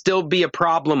to still be a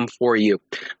problem for you.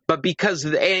 But because,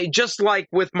 just like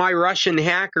with my Russian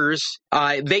hackers,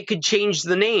 they could change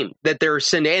the name that they're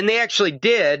sending. And they actually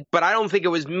did, but I don't think it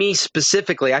was me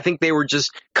specifically. I think they were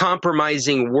just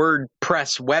compromising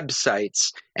WordPress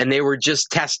websites, and they were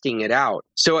just testing it out.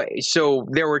 So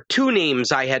there were two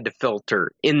names I had to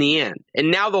filter in the end. And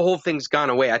now the whole thing's gone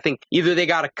away. I think either they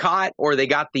got caught or they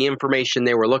got the information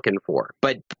they were looking for.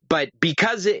 But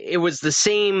because it was the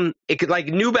same, like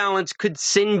New Balance could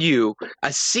send you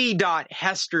a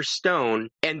C.Hesterstone,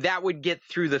 and that would get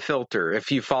through the filter,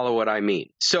 if you follow what I mean.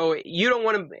 So you don't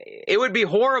want to, it would be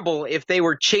horrible if they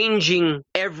were changing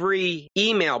every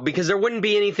email, because there wouldn't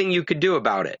be anything you could do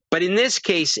about it. But in this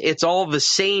case, it's all the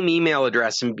same email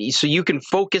address, and so you can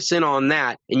focus in on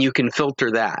that and you can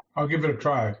filter that. I'll give it a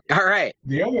try. All right.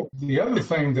 The other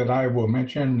thing that I will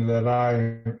mention that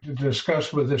I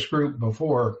discussed with this group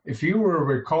before, if you will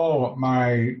recall,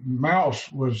 my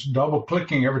mouse was double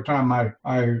clicking every time I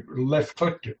left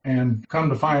clicked it, and come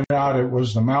to find out it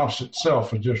was the mouse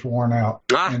itself had just worn out.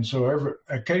 And so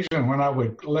occasionally when I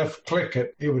would left click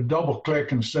it, it would double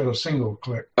click instead of single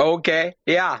click. Okay.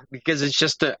 Yeah, because it's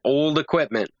just old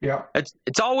equipment. Yeah.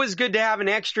 It's always good to have an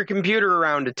extra computer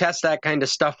around to test that kind of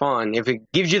stuff on. If it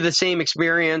gives you the same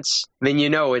experience, then you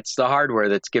know it's the hardware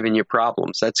that's giving you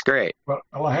problems. That's great. Well,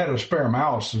 I had a spare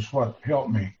mouse is what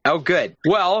helped me. Oh, good.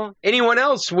 Well, anyone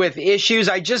else with issues?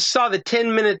 I just saw the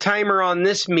 10-minute timer on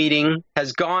this meeting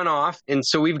has gone off, and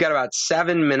so we've got about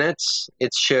 7 minutes,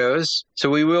 it shows. So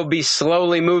we will be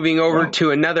slowly moving over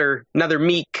to another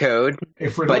meat code.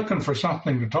 If we're looking for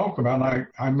something to talk about,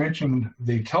 I mentioned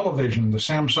the television, the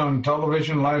Samsung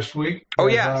television last week. Oh,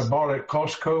 yes. I bought at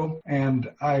Costco, and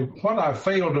what I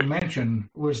failed to mention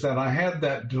was that I had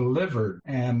that delivered,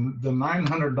 and the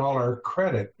 $900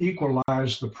 credit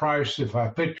equalized the price if I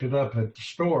picked it up at the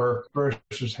store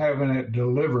versus having it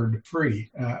delivered free.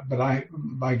 But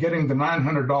by getting the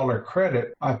 $900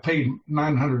 credit, I paid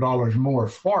 $900 more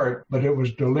for it, but it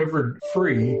was delivered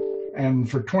free.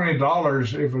 And for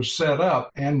 $20, it was set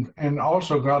up and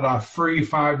also got a free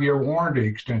 5-year warranty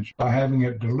extension by having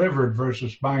it delivered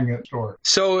versus buying it at the store.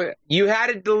 So you had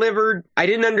it delivered. I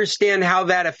didn't understand how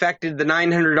that affected the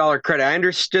 $900 credit. I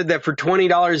understood that for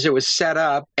 $20 it was set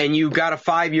up and you got a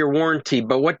 5-year warranty.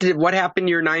 But what happened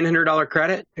to your $900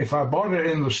 credit? If I bought it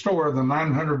in the store, the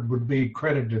 $900 would be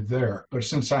credited there. But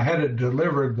since I had it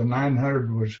delivered, the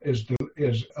 $900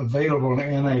 is available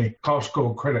in a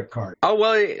Costco credit card. Oh,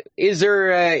 well, is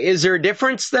there a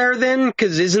difference there then?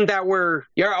 Because isn't that where,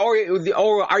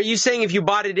 or are you saying if you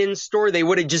bought it in store, they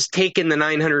would have just taken the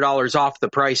 $900 off the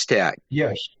price tag?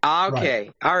 Yes. Okay.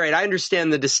 Right. All right. I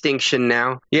understand the distinction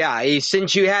now. Yeah.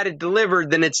 Since you had it delivered,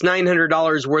 then it's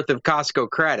 $900 worth of Costco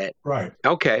credit. Right.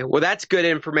 Okay. Well, that's good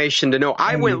information to know.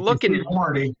 I went looking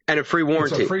at a free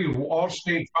warranty. It's a free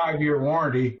Allstate 5-year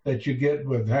warranty that you get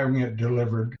with having it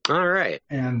delivered. All right. Right.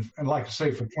 And like I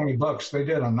say, for $20, they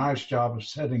did a nice job of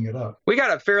setting it up. We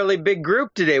got a fairly big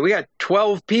group today. We got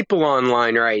 12 people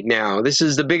online right now. This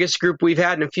is the biggest group we've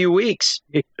had in a few weeks.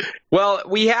 Well,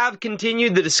 we have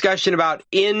continued the discussion about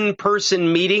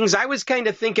in-person meetings. I was kind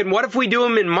of thinking, what if we do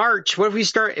them in March? What if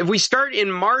we start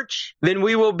in March, then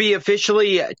we will be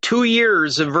officially 2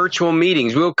 years of virtual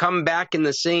meetings. We'll come back in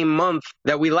the same month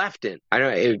that we left in. I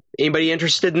don't know. Anybody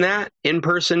interested in that?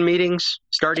 In-person meetings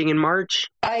starting in March?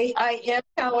 I am,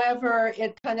 however,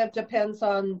 it kind of depends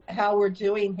on how we're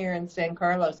doing here in San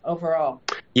Carlos overall.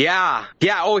 Yeah.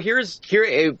 Oh, here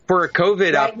for a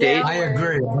COVID update. I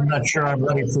agree. I'm not sure I'm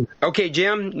ready for. Okay,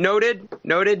 Jim. Noted.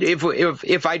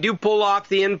 If I do pull off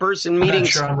the in-person meetings, I'm not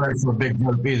sure I'm ready for a big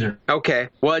group either. Okay.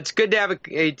 Well, it's good to have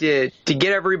to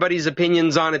get everybody's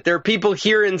opinions on it. There are people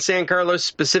here in San Carlos,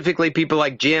 specifically people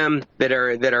like Jim, that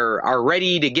are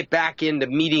ready to get back into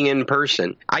meeting in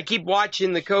person. I keep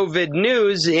watching the COVID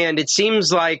news, and it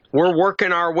seems like we're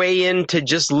working our way into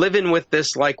just living with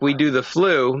this like we do the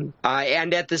flu.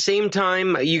 And at the same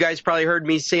time, you guys probably heard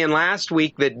me saying last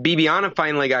week that Bibiana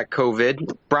finally got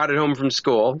COVID, brought it home from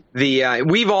school.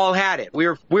 We've all had it. We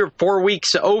were 4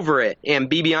 weeks over it, and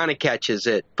Bibiana catches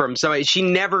it from somebody. She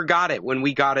never got it when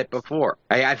we got it before.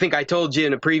 I think I told you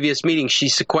in a previous meeting, she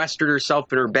sequestered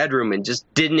herself in her bedroom and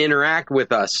just didn't interact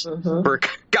with us for a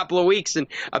couple of weeks. And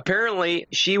apparently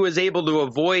she was able to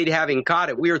avoid having caught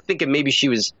it. We were thinking maybe she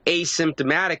was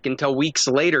asymptomatic until weeks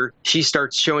later she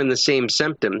starts showing the same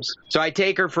symptoms. So I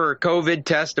take her for a COVID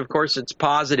test. Of course, it's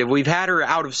positive. We've had her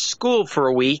out of school for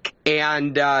a week.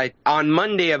 And on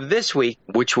Monday of this week,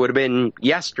 which would have been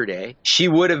yesterday, she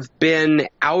would have been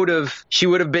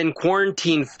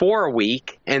quarantined for a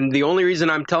week. And the only reason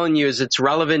I'm telling you is it's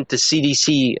relevant to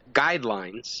CDC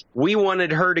guidelines. We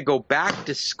wanted her to go back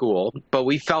to school, but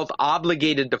we felt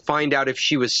obligated to find out if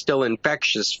she was still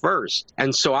infectious first.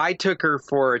 And so I took her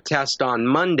for a test on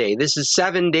Monday. This is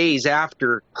 7 days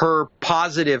after her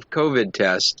positive COVID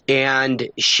test, and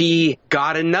she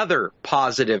got another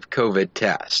positive COVID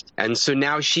test. And so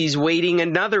now she's waiting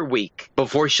another week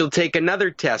before she'll take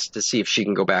another test to see if she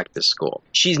can go back to school.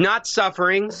 She's not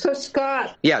suffering. So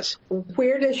Scott. Yes.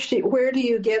 Where do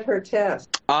you get her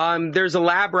test? There's a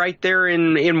lab right there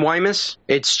in Guaymas.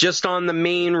 It's just on the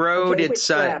main road. Okay, which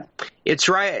lab? It's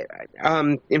right.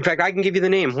 In fact, I can give you the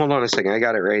name. Hold on a second. I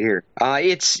got it right here.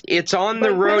 It's on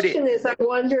the road. My question is, I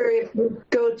wonder if you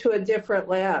go to a different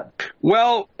lab.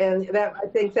 Well, and I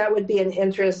think that would be an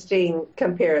interesting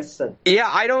comparison. Yeah,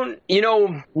 I don't.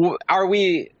 Are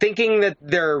we thinking that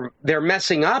they're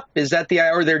messing up? Is that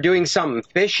or they're doing something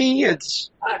fishy? I'm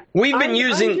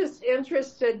just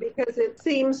interested because it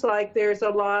seems like there's a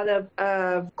lot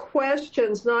of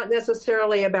questions, not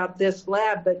necessarily about this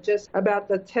lab, but just about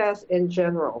the test in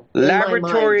general.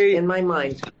 Laboratory in my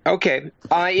mind. Okay,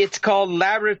 it's called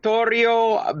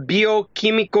Laboratorio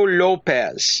Bioquímico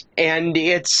López, and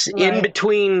it's right. in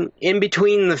between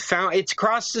the it's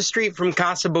across the street from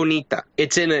Casa Bonita.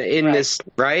 It's in right. this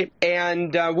right,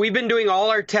 and we've been doing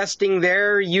all our testing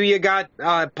there. Yuya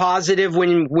got positive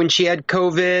when she had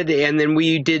COVID, and then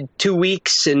we did 2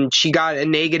 weeks, and she got a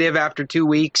negative after 2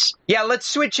 weeks. Yeah, let's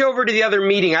switch over to the other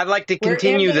meeting. I'd like to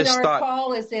continue this our thought. Our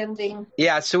call is ending.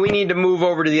 Yeah, so we need to move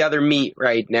over to the other meet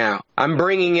right now. I'm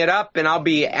bringing it up, and I'll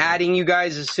be adding you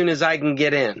guys as soon as I can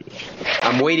get in.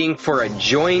 I'm waiting for a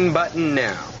join button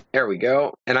now. There we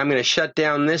go. And I'm going to shut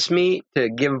down this meet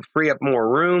to free up more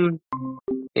room.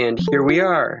 And here we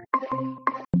are.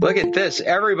 Look at this.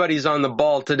 Everybody's on the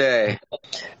ball today.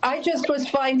 I just was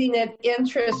finding it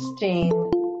interesting,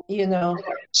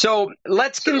 So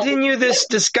let's continue this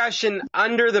discussion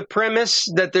under the premise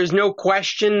that there's no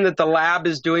question that the lab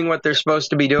is doing what they're supposed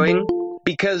to be doing.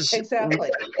 Because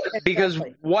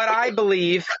what I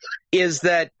believe is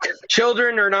that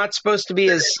children are not supposed to be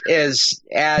as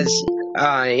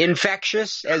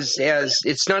infectious, as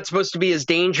it's not supposed to be as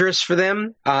dangerous for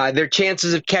them. Their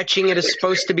chances of catching it is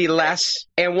supposed to be less.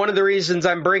 And one of the reasons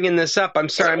I'm bringing this up, I'm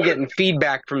sorry, I'm getting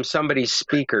feedback from somebody's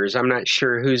speakers. I'm not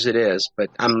sure whose it is,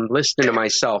 but I'm listening to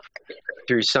myself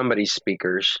through somebody's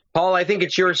speakers. Paul, I think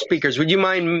it's your speakers. Would you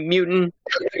mind muting?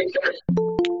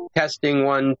 Testing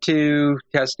 1 2,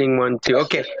 testing 1 2.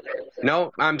 Okay.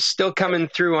 No, I'm still coming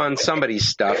through on somebody's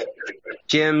stuff.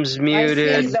 Jim's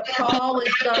muted. I see that Paul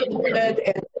is not muted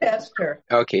and Esther.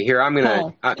 Okay, here I'm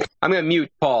gonna mute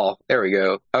Paul. There we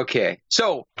go. Okay.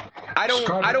 So I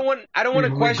don't want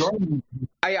to question.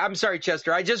 I'm sorry,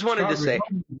 Chester. I just wanted to say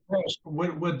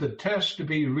would the test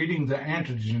be reading the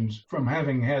antigens from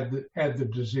having had the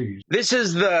disease? This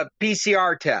is the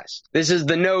PCR test. This is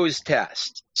the nose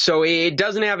test. So it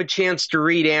doesn't have a chance to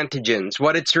read antigens.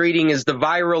 What it's reading is the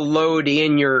viral load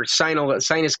in your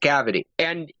sinus cavity.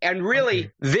 And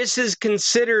really, this is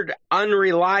considered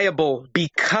unreliable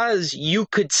because you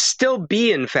could still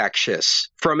be infectious.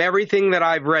 From everything that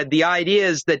I've read, the idea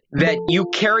is that you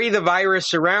carry the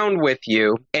virus around with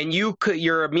you, and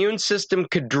your immune system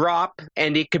could drop,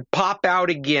 and it could pop out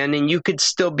again, and you could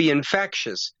still be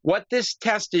infectious. What this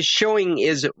test is showing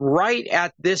is right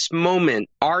at this moment,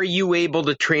 are you able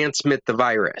to transmit the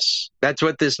virus? That's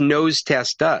what this nose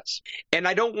test does. And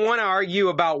I don't want to argue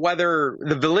about whether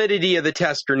the validity of the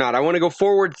test or not. I want to go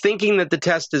forward thinking that the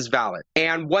test is valid.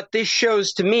 And what this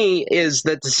shows to me is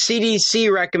that the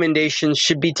CDC recommendations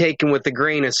should be taken with a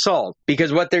grain of salt,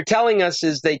 because what they're telling us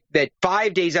is that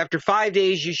after 5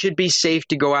 days, you should be safe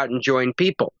to go out and join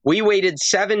people. We waited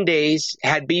 7 days,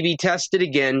 had BB tested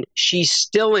again. She's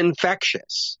still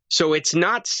infectious. So it's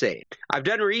not safe. I've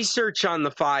done research on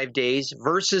the 5 days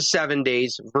versus 7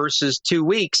 days versus 2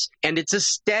 weeks, and it's a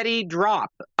steady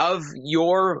drop of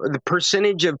the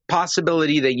percentage of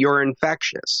possibility that you're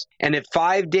infectious. And at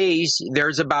 5 days,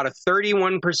 there's about a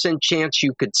 31% chance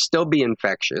you could still be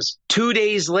infectious. 2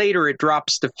 days later, it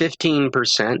drops to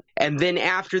 15%. And then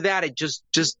after that, it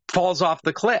just falls off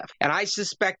the cliff. And I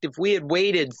suspect if we had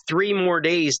waited 3 more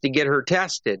days to get her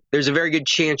tested, there's a very good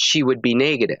chance she would be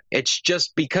negative. It's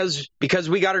just because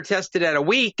we got her tested at a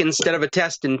week instead of a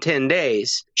test in 10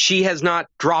 days, she has not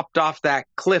dropped off that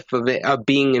cliff of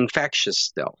being infectious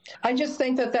still. I just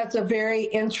think that that's a very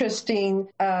interesting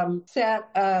set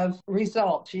of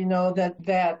results,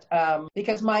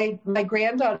 because my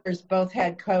granddaughters both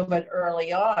had COVID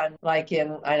early on, like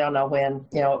in, I don't know when,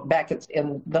 back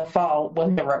in the fall,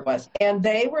 whenever it was. And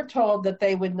they were told that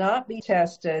they would not be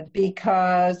tested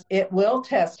because it will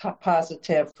test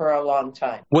positive for a long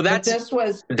time. Well, that's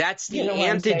the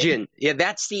antigen. Yeah,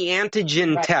 that's the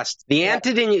antigen test. The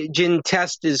antigen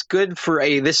test is good for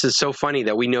this is so funny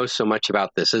that we know so much about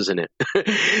this, isn't it?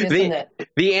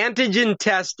 The antigen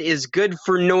test is good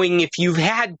for knowing if you've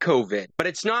had COVID, but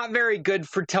it's not very good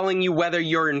for telling you whether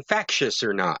you're infectious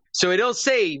or not. So it'll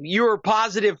say you were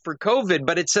positive for COVID,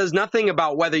 but it says nothing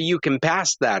about whether you can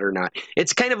pass that or not.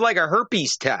 It's kind of like a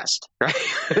herpes test, right?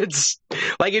 It's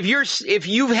like if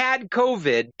you've had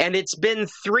COVID and it's been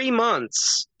 3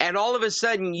 months and all of a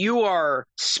sudden you are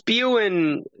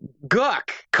spewing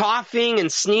guck, coughing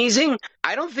and sneezing,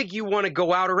 I don't think you want to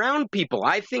go out around people.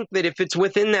 I think that if it's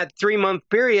within that 3-month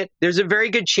period, there's a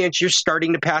very good chance you're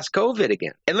starting to pass COVID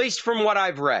again. At least from what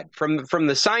I've read, from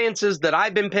the sciences that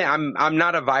I've been paying. I'm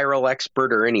not a viral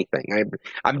expert or anything.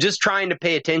 I'm just trying to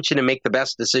pay attention and make the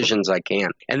best decisions I can.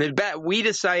 And we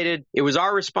decided it was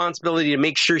our responsibility to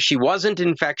make sure she wasn't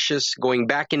infectious going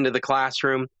back into the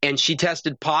classroom, and she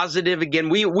tested positive again.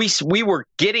 We were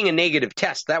getting a negative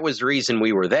test. That was the reason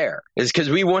we were there, is because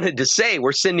we wanted to say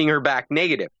we're sending her back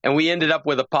negative, and we ended up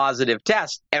with a positive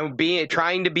test. And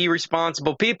trying to be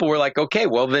responsible people, we're like, okay,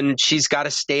 well then she's got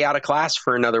to stay out of class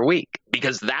for another week,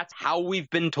 because that's how we've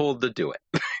been told to do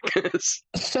it.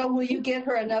 So will you get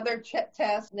her another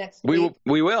test next week?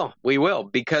 We will,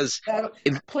 because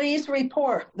please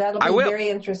report. That'll be very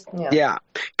interesting. Yeah.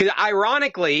 Because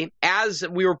ironically, as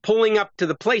we were pulling up to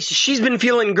the place, she's been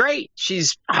feeling great.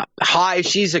 She's high.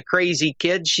 She's a crazy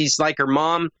kid. She's like her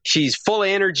mom. She's full of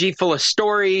energy, full of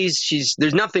stories.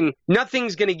 There's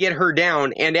nothing's going to get her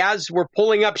down. And as we're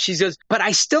pulling up, she says, but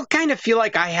I still kind of feel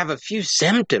like I have a few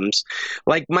symptoms.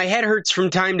 Like my head hurts from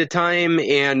time to time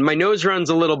and my nose runs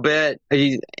a little bit.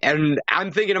 And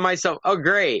I'm thinking to myself, oh,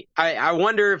 great. I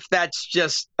wonder if that's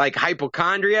just like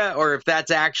hypochondria or if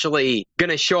that's actually going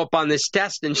to show up on this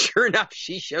test. And sure enough,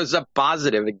 she shows up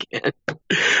positive again.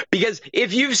 Because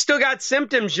if you've still got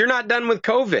symptoms, you're not done with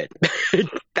COVID.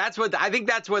 I think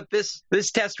that's what this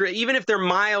test, even if they're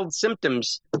mild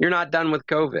symptoms, you're not done with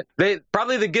COVID.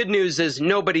 Probably the good news is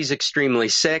nobody's extremely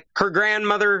sick. Her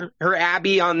grandmother, her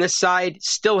Abby on this side,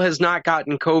 still has not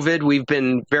gotten COVID. We've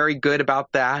been very good about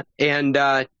that. And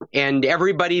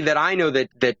everybody that I know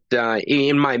that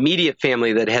in my immediate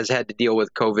family that has had to deal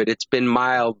with COVID, it's been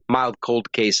mild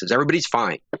cold cases. Everybody's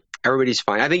fine. Everybody's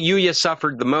fine. I think Yuya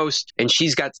suffered the most, and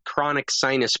she's got chronic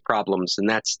sinus problems, and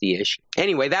that's the issue.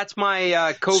 Anyway, that's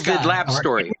my COVID lab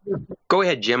story. Go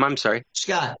ahead, Jim. I'm sorry.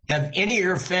 Scott, have any of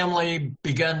your family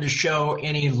begun to show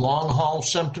any long haul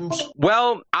symptoms?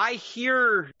 Well, I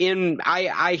hear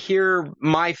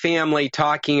my family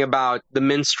talking about the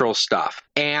menstrual stuff.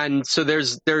 And so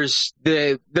there's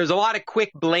a lot of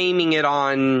quick blaming it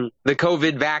on the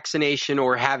COVID vaccination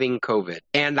or having COVID.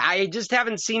 And I just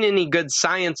haven't seen any good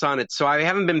science on it, so I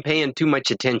haven't been paying too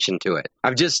much attention to it.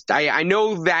 I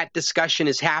know that discussion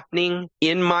is happening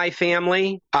in my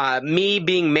family. Me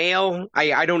being male,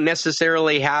 I don't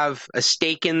necessarily have a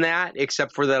stake in that,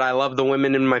 except for that I love the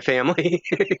women in my family,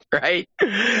 right?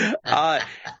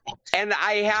 And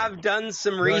I have done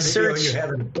some research.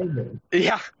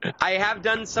 Yeah, I have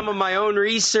done some of my own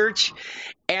research,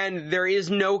 and there is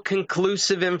no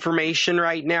conclusive information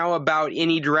right now about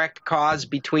any direct cause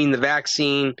between the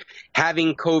vaccine,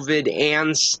 having COVID,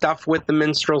 and stuff with the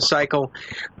menstrual cycle.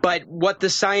 But what the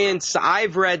science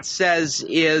I've read says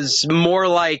is more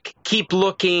like keep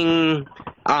looking,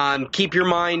 keep your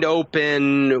mind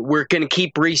open. We're going to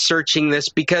keep researching this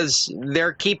because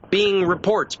there keep being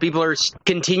reports. People are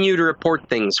continue to report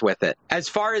things with it. As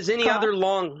far as any other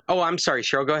I'm sorry,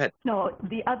 Cheryl, go ahead. No,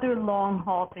 the other long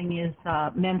haul thing is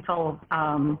mental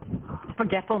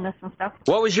forgetfulness and stuff.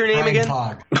 What was your name again?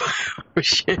 What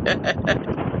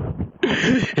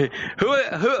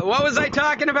was I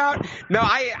talking about? No,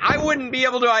 I wouldn't be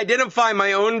able to identify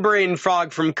my own brain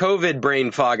fog from COVID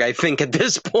brain fog, I think, at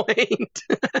this point.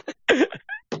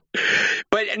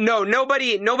 But no,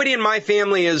 nobody in my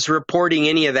family is reporting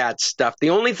any of that stuff. The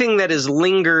only thing that has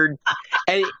lingered,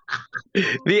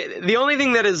 the only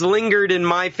thing that has lingered in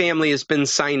my family has been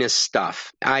sinus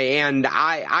stuff.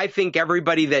 I think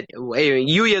everybody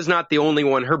Yuya's not the only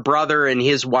one. Her brother and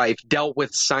his wife dealt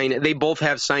with sinus. They both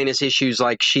have sinus issues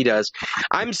like she does.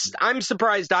 I'm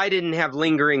surprised I didn't have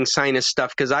lingering sinus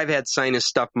stuff because I've had sinus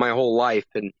stuff my whole life,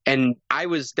 and I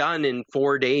was done in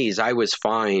 4 days. I was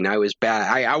fine. I was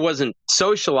bad. I wasn't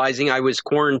socializing. I was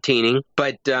quarantining,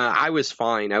 but I was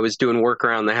fine. I was doing work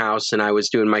around the house, and I was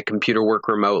doing my computer work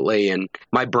remotely, and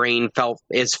my brain felt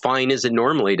as fine as it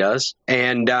normally does.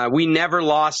 And we never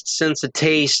lost sense of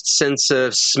taste, sense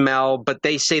of smell, but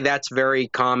they say that's very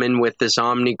common with this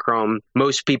Omicron.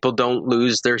 Most people don't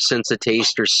lose their sense of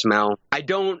taste or smell.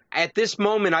 At this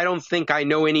moment, I don't think I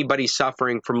know anybody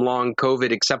suffering from long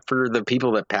COVID except for the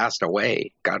people that passed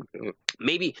away. God,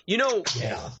 maybe,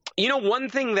 one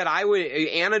thing that I would,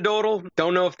 anecdotal,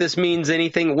 don't know if this means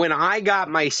anything. When I got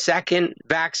my second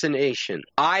vaccination,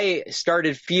 I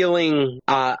started feeling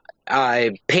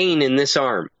pain in this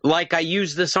arm. Like I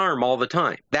use this arm all the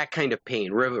time. That kind of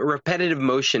pain, repetitive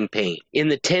motion pain in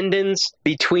the tendons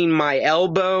between my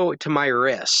elbow to my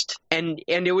wrist. And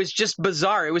it was just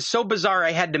bizarre. It was so bizarre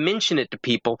I had to mention it to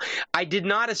people. I did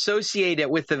not associate it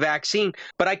with the vaccine,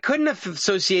 but I couldn't have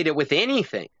associated it with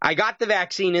anything. I got the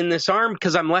vaccine in this arm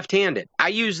because I'm left-handed. I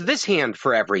use this hand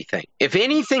for everything. If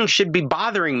anything should be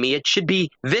bothering me, it should be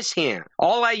this hand.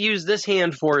 All I use this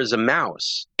hand for is a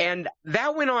mouse. And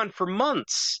that went on for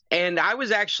months. And I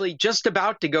was actually just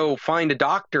about to go find a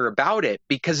doctor about it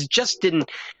because it just didn't.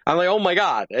 I'm like, oh my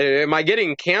God, am I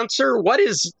getting cancer? What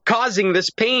is causing this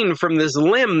pain from this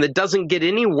limb that doesn't get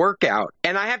any workout?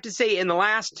 And I have to say, in the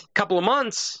last couple of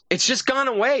months, it's just gone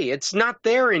away. It's not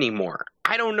there anymore.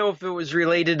 I don't know if it was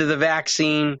related to the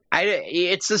vaccine.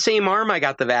 It's the same arm I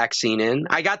got the vaccine in.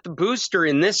 I got the booster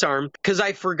in this arm because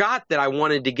I forgot that I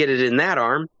wanted to get it in that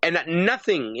arm. And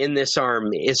nothing in this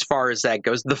arm as far as that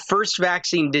goes. The first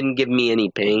vaccine didn't give me any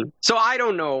pain. So I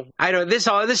don't know.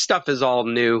 This stuff is all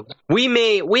new. We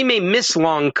may miss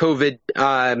long COVID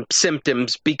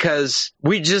symptoms because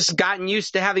we just gotten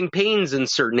used to having pains in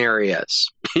certain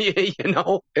areas. I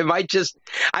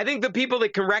think the people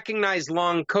that can recognize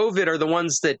long COVID are the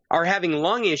ones that are having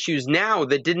lung issues now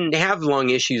that didn't have lung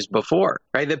issues before,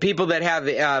 right? The people that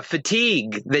have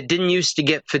fatigue that didn't used to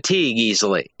get fatigue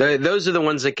easily. Those are the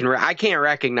ones that can. I can't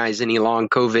recognize any long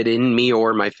COVID in me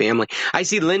or my family. I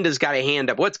see Linda's got a hand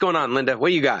up. What's going on, Linda?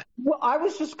 What you got? Well, I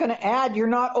was just going to add, you're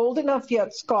not old enough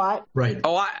yet, Scott. Right.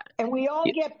 And we all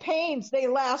get pains. They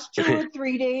last 2 or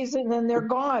 3 days and then they're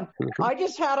gone. I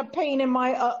just had a pain in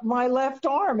my left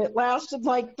arm. It lasted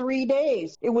like 3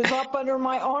 days. It was up under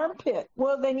my armpit.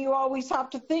 Well, then you always have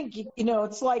to think,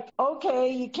 it's like,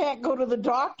 okay, you can't go to the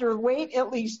doctor, wait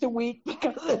at least a week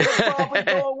because it'll probably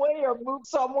go away or move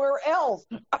somewhere else.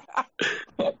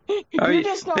 You're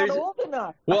just not old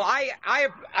enough. Well,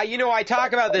 I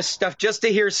talk about this stuff just to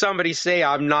hear somebody say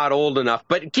I'm not old enough.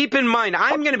 But keep in mind,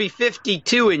 I'm going to be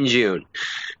 52 in June.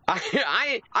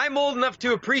 I'm old enough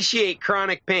to appreciate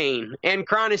chronic pain and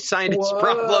chronic sinus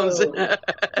problems.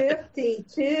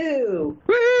 52.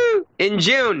 Woo! In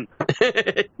June.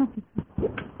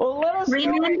 Well, let us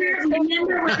remember when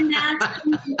that.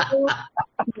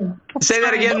 Say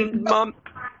that again, Mom.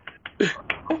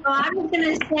 Well, I was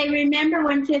going to say, remember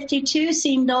when 52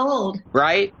 seemed old?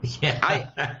 Right?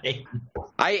 Yeah.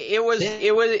 It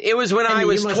was when I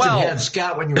was 12. You must have had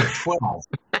Scott when you were 12.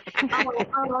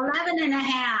 11 and a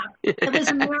half. It was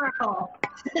a miracle.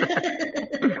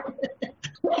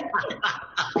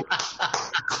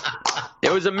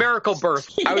 It was a miracle birth.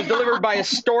 I was delivered by a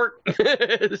stork.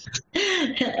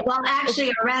 Well, actually,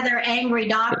 a rather angry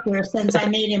doctor, since I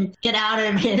made him get out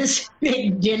of his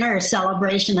big dinner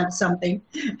celebration of something.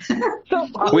 So,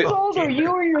 who's older,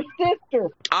 you or your sister?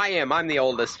 I am. I'm the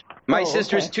oldest. My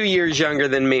sister's 2 years younger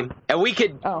than me. And we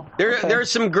could, there are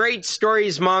some great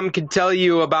stories Mom could tell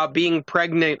you about being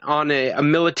pregnant on a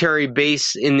military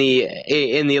base in the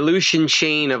Aleutian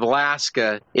chain of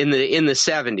Alaska in the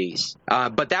 70s.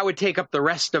 But that would take up the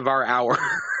rest of our hour.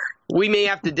 We may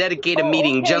have to dedicate a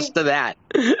meeting just to that.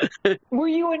 Were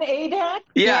you in ADAC?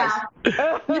 Yes.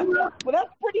 Yeah. Well, that's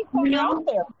pretty far out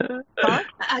there. Huh?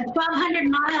 1,200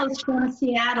 miles from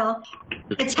Seattle.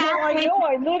 It's halfway. No,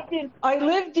 I know. I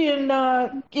lived in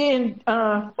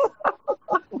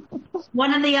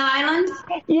one of the islands?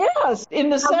 Yes, in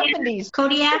the 70s.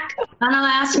 Kodiak, on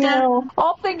Alaska? No,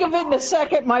 I'll think of it in a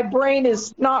second. My brain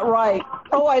is not right.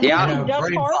 Oh, I lived in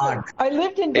Dutch Harbor. I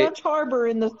lived in Dutch Harbor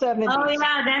in the 70s. Oh,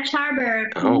 yeah, Dutch Harbor.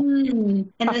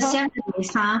 In the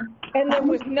 70s, huh? And there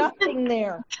was nothing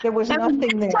there. There was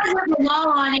nothing there. Because of the wall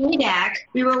on ADAC.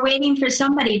 We were waiting for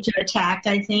somebody to attack,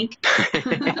 I think.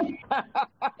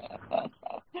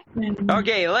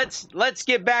 Okay, let's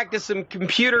get back to some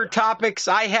computer topics.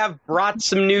 I have brought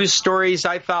some news stories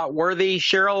I thought worthy.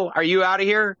 Cheryl, are you out of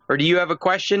here, or do you have a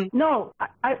question? No,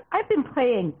 I've been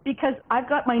playing because I've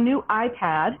got my new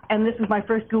iPad, and this is my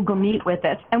first Google Meet with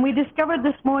it. And we discovered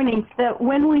this morning that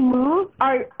when we move,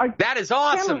 our that is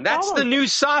awesome. That's the new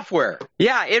software.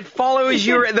 Yeah, it follows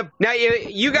you. Now,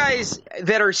 you guys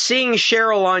that are seeing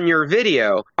Cheryl on your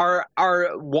video are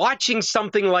watching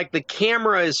something like the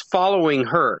camera is following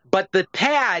her. But the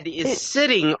pad is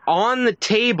sitting on the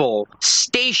table,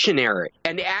 stationary,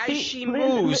 and as she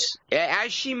moves, yeah,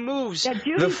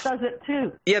 Judy does it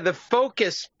too. Yeah, the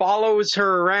focus follows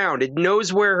her around. It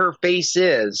knows where her face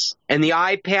is, and the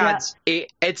iPad's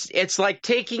it's like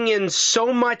taking in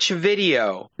so much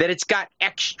video that it's got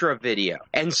extra video,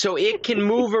 and so it can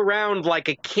move around like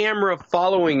a camera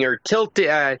following her,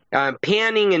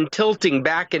 panning and tilting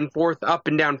back and forth, up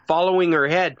and down, following her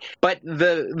head. But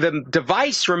the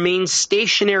device remains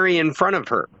stationary in front of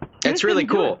her. That's really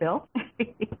cool. Bill.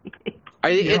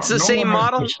 It's the same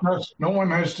model? No one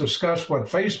has discussed what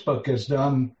Facebook has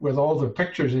done with all the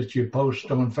pictures that you post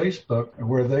on Facebook,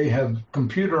 where they have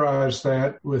computerized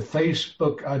that with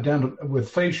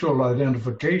with facial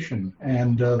identification.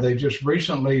 And they just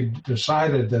recently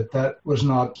decided that was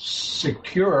not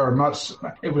secure, or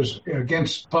it was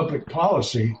against public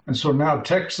policy. And so now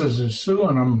Texas is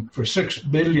suing them for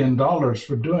 $6 billion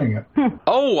for doing it.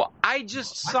 Oh, I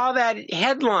just saw that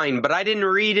headline, but I didn't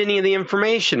read any of the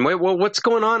information. What's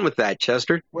going on with that,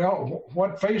 Chester? Well,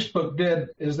 what Facebook did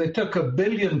is they took 1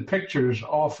 billion pictures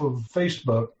off of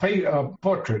Facebook,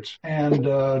 portraits, and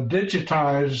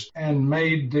digitized and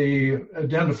made the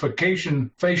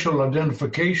facial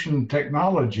identification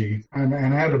technology,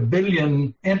 and had 1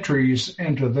 billion entries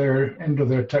into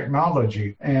their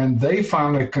technology. And they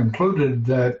finally concluded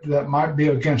that might be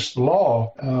against the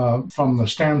law from the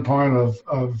standpoint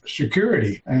of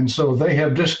security. And so they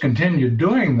have discontinued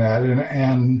doing that.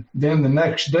 And then the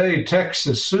next day,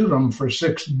 Texas sued them for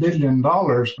 $6 billion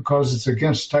because it's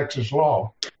against Texas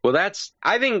law. Well,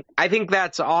 I think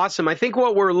that's awesome. I think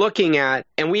what we're looking at,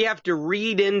 and we have to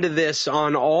read into this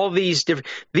on all these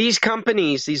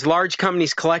companies, these large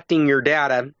companies collecting your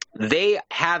data, they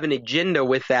have an agenda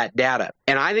with that data.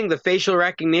 And I think the facial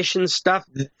recognition stuff,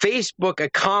 Facebook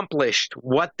accomplished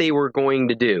what they were going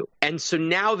to do. And so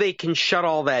now they can shut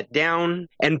all that down.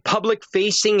 And public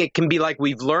facing, it can be like,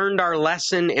 we've learned our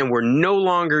lesson and we're no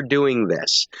longer doing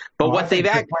this. But I think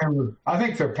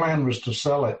their plan was to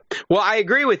sell it. Well, I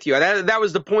agree with you. That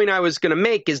was the point I was going to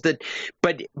make, is that,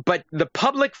 but the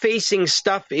public facing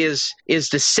stuff is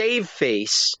to save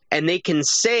face, and they can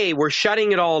say we're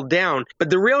shutting it all down. But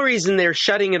the real reason they're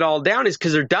shutting it all down is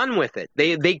because they're done with it.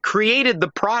 They created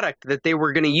the product that they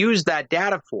were going to use that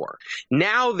data for.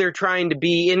 Now they're trying to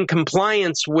be in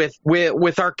compliance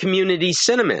with our community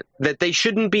sentiment that they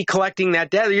shouldn't be collecting that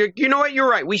data. You know what? You're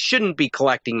right. We shouldn't be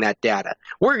collecting that data.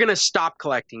 We're going to stop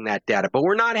collecting that data. But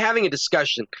we're not having a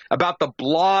discussion about about the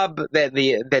blob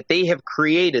that they have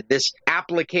created, this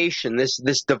application,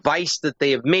 this device that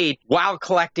they have made while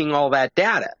collecting all that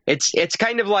data. It's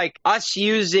kind of like us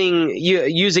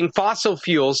using fossil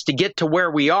fuels to get to where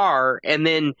we are, and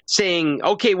then saying,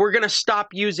 okay, we're going to stop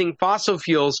using fossil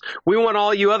fuels. We want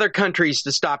all you other countries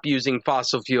to stop using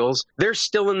fossil fuels. They're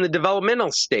still in the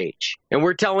developmental stage, and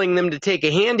we're telling them to take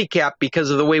a handicap because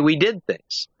of the way we did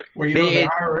things. Well, the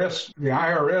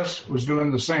IRS was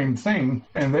doing the same thing,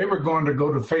 and they were going to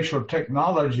go to facial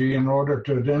technology in order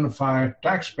to identify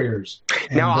taxpayers.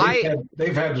 And now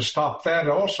they've had to stop that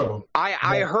also.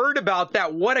 I heard about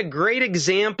that. What a great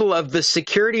example of the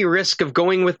security risk of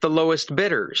going with the lowest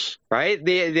bidders, right?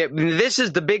 This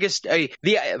is the biggest.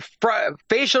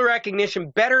 Facial recognition,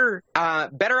 better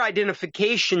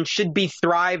identification should be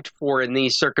thrived for in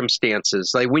these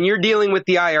circumstances. Like when you're dealing with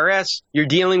the IRS, you're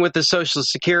dealing with the Social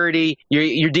Security,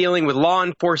 you're dealing with law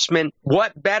enforcement.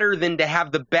 What better than to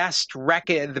have the best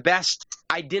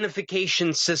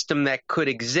identification system that could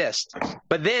exist?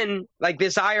 But then, like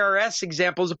this IRS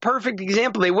example is a perfect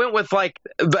example. They went with like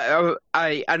an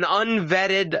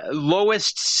unvetted,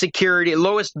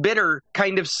 lowest bidder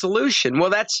kind of solution. Well,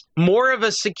 that's more of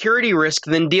a security risk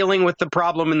than dealing with the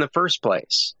problem in the first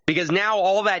place, because now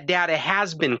all that data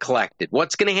has been collected.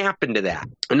 What's going to happen to that?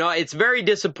 No, it's very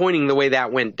disappointing the way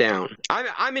that went down.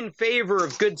 I'm in favor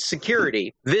of good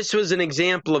security. This was an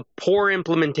example of poor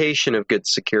implementation of good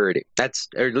security.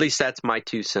 Or at least that's my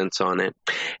 2 cents on it.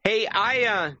 Hey,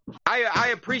 I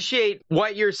appreciate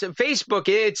what you're saying. Facebook,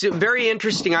 it's very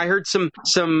interesting. I heard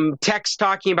some text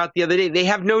talking about the other day. They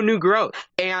have no new growth.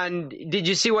 And did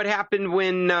you see what happened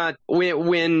when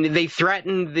they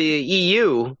threatened the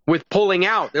EU with pulling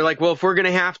out? They're like, well, if we're going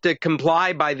to have to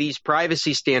comply by these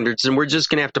privacy standards, then we're just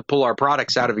going to have to pull our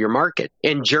products out of your market.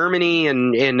 And Germany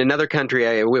and another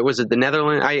country, was it the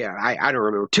Netherlands? I don't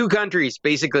remember. 2 countries,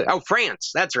 basically. Oh,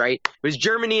 France. That's right. It was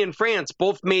Germany and France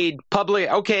both made public,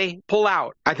 okay, pull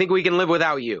out. I think we can live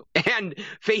without you. And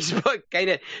Facebook kind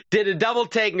of did a double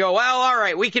take and go, well, all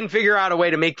right, we can figure out a way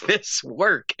to make this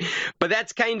work. But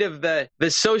that's kind of the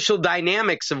social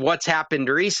dynamics of what's happened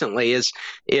recently is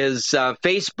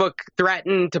Facebook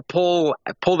threatened to pull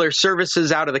their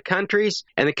services out of the countries,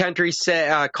 and the countries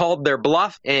called their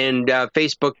bluff, and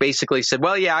Facebook basically said,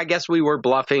 well, yeah, I guess we were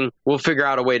bluffing. We'll figure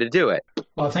out a way to do it.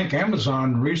 Well, I think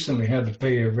Amazon recently had to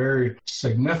pay a very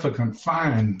significant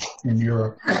fine in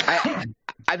Europe.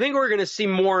 I think we're going to see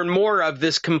more and more of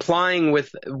this complying with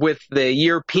the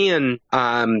European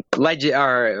laws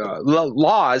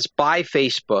by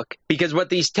Facebook, because what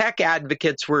these tech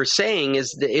advocates were saying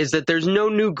is that there's no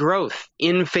new growth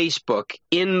in Facebook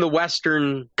in the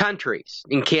Western countries,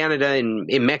 in Canada,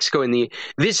 in Mexico.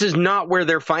 This is not where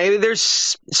they're finding.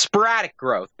 There's sporadic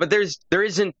growth, but there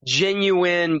isn't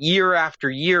genuine year after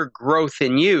year growth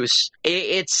in use.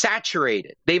 It's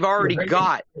saturated. They've already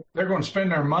got. They're going to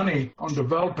spend their money on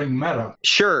developing Meta.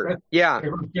 Sure. Yeah.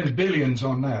 They're going to spend billions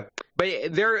on that.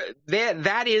 But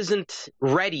that isn't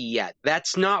ready yet.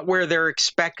 That's not where they're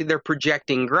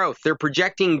projecting growth. They're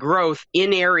projecting growth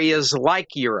in areas like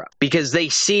Europe because they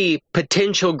see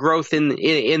potential growth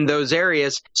in those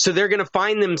areas. So they're going to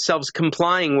find themselves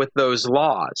complying with those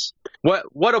laws.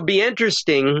 What'll be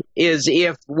interesting is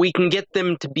if we can get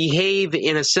them to behave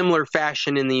in a similar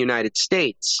fashion in the United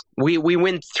States. We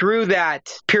went through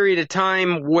that period of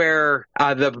time where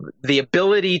the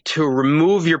ability to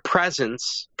remove your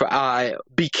presence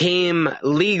became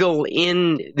legal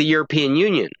in the European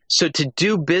Union. So to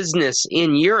do business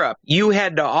in Europe, you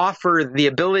had to offer the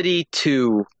ability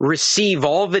to receive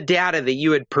all the data that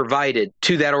you had provided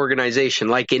to that organization,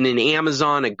 like in an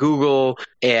Amazon, a Google,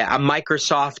 a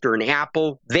Microsoft, or an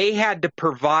Apple. They had to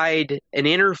provide an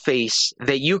interface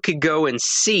that you could go and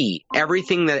see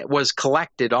everything that was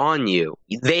collected on you.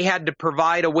 They had to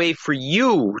provide a way for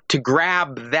you to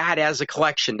grab that as a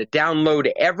collection, to download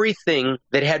everything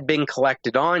that had been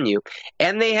collected on you.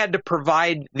 And they had to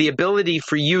provide the ability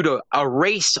for you to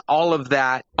erase all of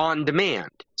that on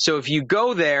demand. So if you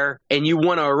go there and you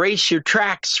want to erase your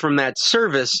tracks from that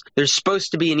service, there's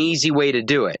supposed to be an easy way to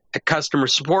do it. A customer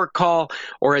support call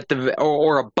or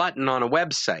a button on a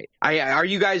website. Are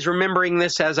you guys remembering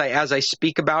this as I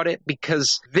speak about it?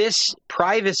 Because this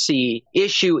privacy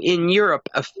issue in Europe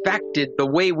affected the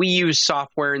way we use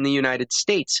software in the United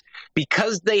States.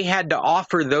 Because they had to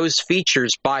offer those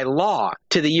features by law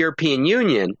to the European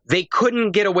Union, they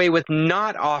couldn't get away with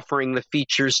not offering the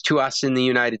features to us in the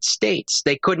United States.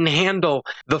 They couldn't couldn't handle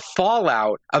the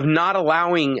fallout of not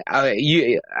allowing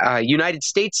United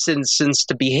States citizens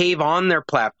to behave on their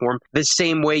platform the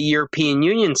same way European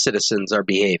Union citizens are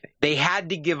behaving. They had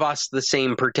to give us the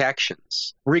same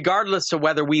protections. Regardless of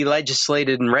whether we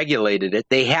legislated and regulated it,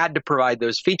 they had to provide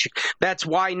those features. That's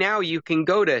why now you can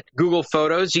go to Google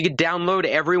Photos, you can download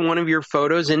every one of your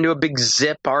photos into a big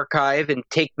zip archive and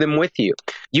take them with you.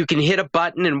 You can hit a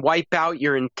button and wipe out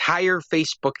your entire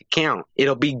Facebook account.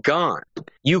 It'll be gone.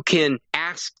 You can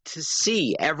ask to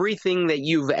see everything that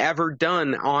you've ever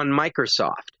done on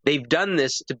Microsoft. They've done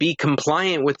this to be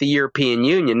compliant with the European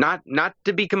Union, not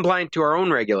to be compliant to our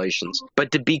own regulations,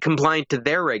 but to be compliant to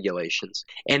their regulations.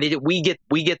 And we get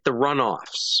the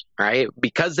runoffs, right?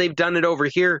 Because they've done it over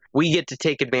here, we get to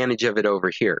take advantage of it over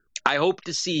here. I hope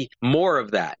to see more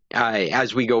of that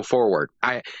as we go forward.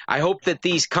 I hope that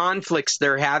these conflicts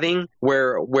they're having,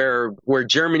 where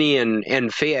Germany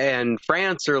and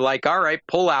France are like, all right,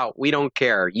 pull out, we don't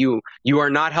care. You are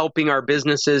not helping our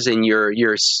businesses, and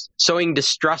you're sowing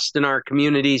distrust in our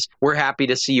communities. We're happy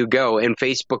to see you go, and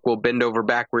Facebook will bend over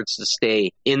backwards to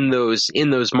stay in those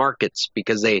markets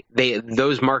because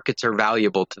those markets are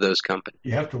valuable to those companies.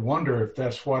 You have to wonder if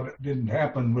that's what didn't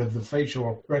happen with the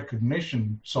facial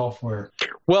recognition software.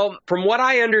 Well, from what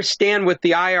I understand with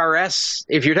the IRS,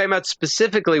 if you're talking about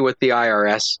specifically with the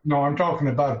IRS. No, I'm talking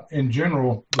about in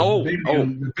general,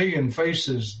 the billion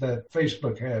faces that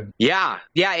Facebook had. Yeah.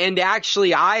 And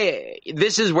actually,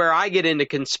 this is where I get into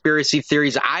conspiracy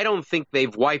theories. I don't think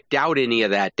they've wiped out any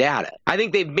of that data. I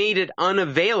think they've made it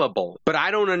unavailable, but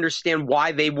I don't understand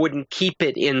why they wouldn't keep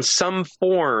it in some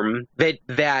form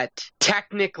that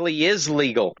technically is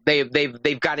legal.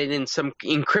 They've got it in some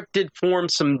encrypted form,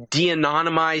 some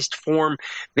de-anonymized form.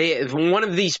 One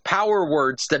of these power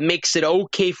words that makes it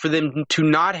okay for them to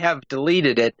not have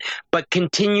deleted it, but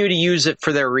continue to use it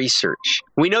for their research.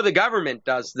 We know the government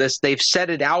does this. They've said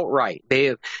it outright.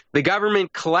 The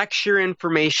government collects your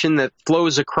information that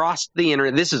flows across the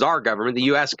internet. This is our government, the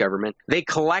U.S. government. They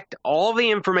collect all the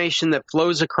information that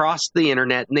flows across the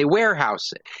internet and they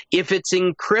warehouse it. If it's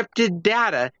encrypted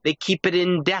data, they keep it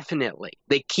indefinitely.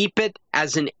 They keep it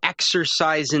as an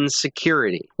exercise in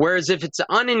security. Whereas if it's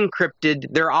unencrypted,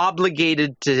 they're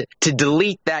obligated to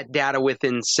delete that data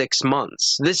within 6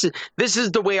 months. This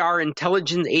is the way our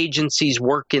intelligence agencies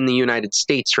work in the United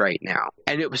States right now.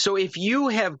 And so if you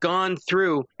have gone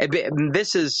through,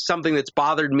 this is something that's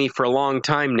bothered me for a long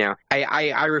time now.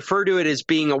 I refer to it as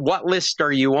being a what list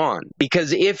are you on?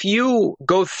 Because if you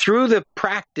go through the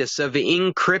practice of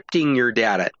encrypting your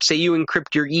data, say you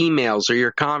encrypt your emails or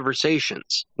your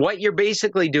conversations, what you're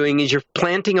basically doing is you're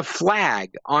planting a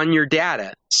flag on your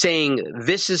data saying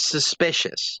this is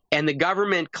suspicious, and the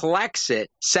government collects it,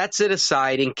 sets it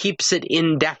aside, and keeps it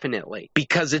indefinitely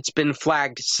because it's been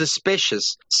flagged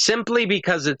suspicious, simply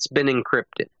because it's been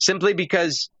encrypted, simply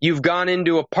because you've gone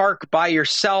into a park by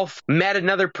yourself, met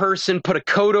another person, put a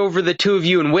coat over the two of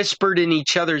you, and whispered in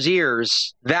each other's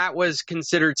ears. That was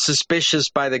considered suspicious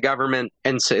by the government,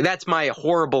 and so that's my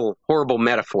horrible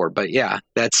metaphor. But yeah,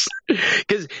 that's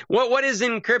because what is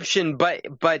encryption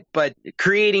but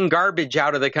creating garbage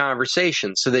out of the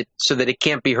conversation so that it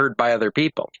can't be heard by other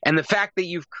people. And the fact that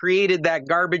you've created that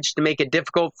garbage to make it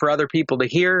difficult for other people to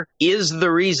hear is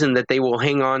the reason that they will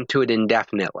hang on to it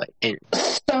indefinitely.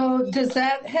 So does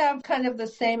that have kind of the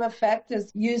same effect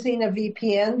as using a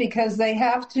VPN? Because they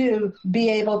have to be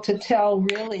able to tell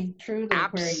really truly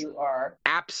where you are.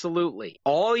 Absolutely.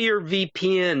 All your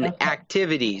VPN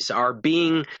activities are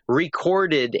being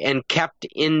recorded and kept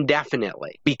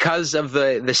indefinitely because of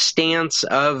the stance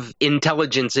of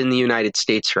intelligence in the United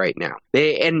States right now.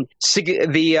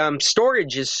 The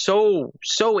storage is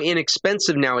so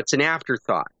inexpensive now, it's an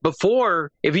afterthought.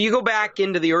 Before, if you go back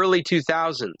into the early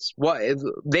 2000s,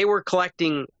 they were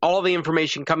collecting all the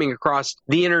information coming across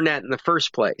the internet in the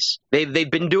first place.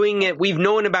 They've been doing it. We've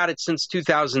known about it since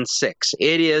 2006.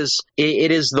 It is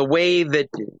the way that,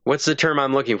 what's the term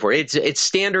I'm looking for? It's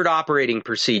standard operating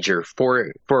procedure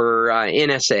for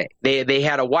NSA. They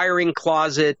had a wiring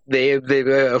closet. They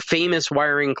a famous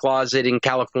wiring closet in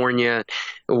California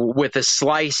with a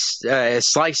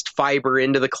sliced fiber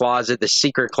into the closet, the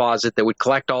secret closet that would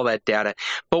collect all that data.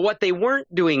 But what they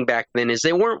weren't doing back then is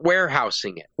they weren't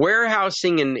warehousing it.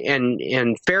 Warehousing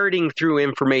and ferreting through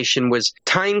information was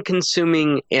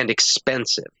time-consuming and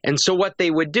expensive. And so what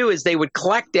they would do is they would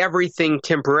collect everything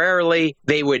temporarily.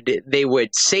 They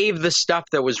would save the stuff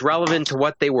that was relevant to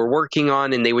what they were working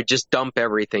on, and they would just dump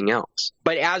everything else.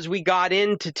 But as we got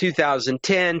into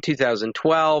 2010,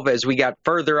 2012, as we got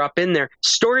further up in there,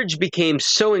 storage became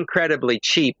so incredibly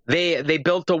cheap, they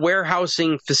built a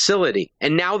warehousing facility,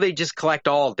 and now they just collect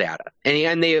all data,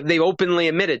 and they openly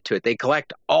admitted to it. They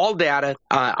collect all data.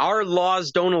 Our laws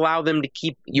don't allow them to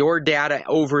keep your data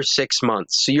over 6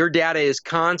 months, so your data is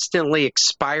constantly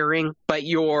expiring, but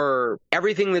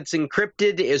everything that's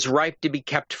encrypted is ripe to be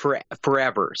kept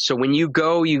forever. So when you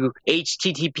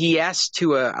HTTPS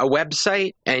to a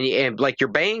website and like your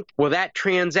bank, well, that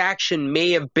transaction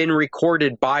may have been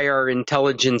recorded by our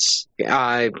intelligence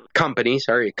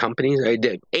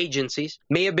agencies,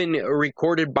 may have been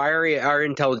recorded by our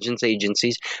intelligence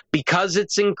agencies. Because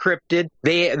it's encrypted,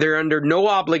 they're under no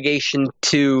obligation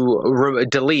to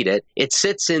delete it. It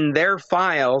sits in their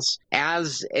files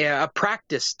as a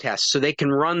practice test, so they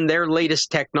can run their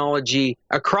latest technology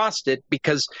across it,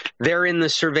 because they're in the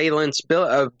surveillance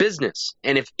business.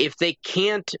 And if they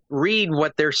can't read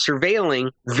what they're surveilling,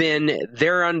 then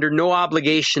they're under no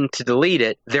obligation to delete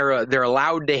it. They're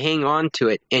allowed to hang on to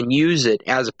it and use it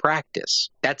as a practice.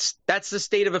 That's the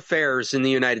state of affairs in the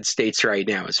United States right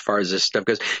now as far as this stuff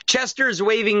goes. Chester's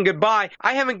waving goodbye.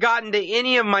 I haven't gotten to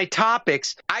any of my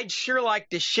topics. I'd sure like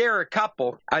to share a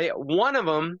couple. One of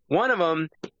them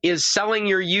is selling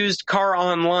your used car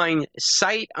online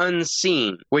sight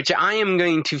unseen, which I am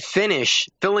going to finish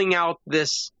filling out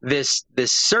this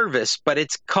service, but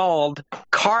it's called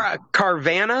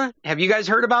Carvana. Have you guys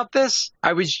heard about this?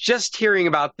 I was just hearing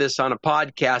about this on a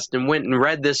podcast and went and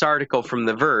read this article from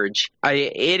The Verge.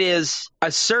 It is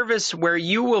a service where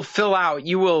you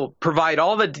will provide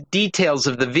all the details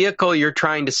of the vehicle you're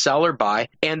trying to sell or buy,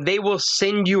 and they will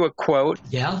send you a quote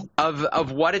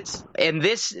of what it's. And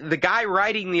the guy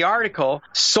writing the article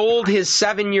sold his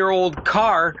 7-year-old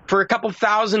car for a couple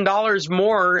 $1,000s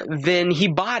more than he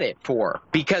bought it for,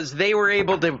 because they were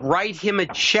able to write him a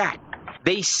check.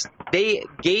 They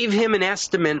gave him an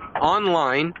estimate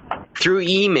online through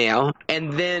email,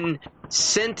 and then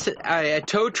sent a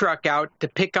tow truck out to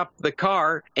pick up the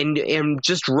car and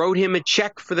just wrote him a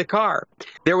check for the car.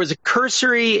 There was a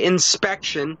cursory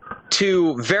inspection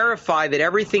to verify that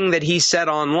everything that he said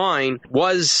online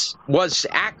was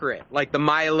accurate, like the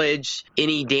mileage,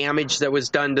 any damage that was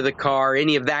done to the car,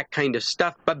 any of that kind of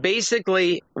stuff. But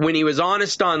basically, when he was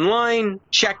honest online,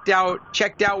 checked out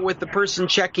with the person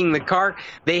checking the car,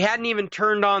 they hadn't even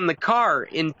turned on the car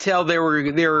until they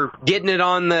were getting it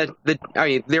on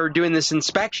they were doing this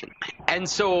inspection. And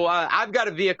so I've got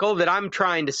a vehicle that I'm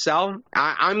trying to sell.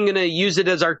 I'm going to use it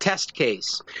as our test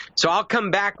case. So I'll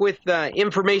come back with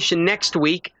information next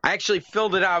week. I actually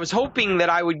filled it out. I was hoping that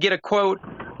I would get a quote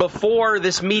before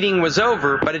this meeting was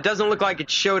over, but it doesn't look like it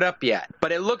showed up yet.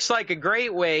 But it looks like a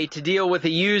great way to deal with a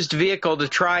used vehicle, to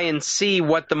try and see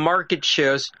what the market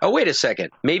shows. Oh, wait a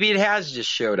second. Maybe it has just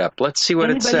showed up. Let's see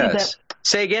what it says.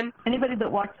 Say again? Anybody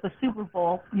that watched the Super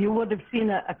Bowl, you would have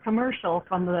seen a commercial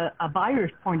from a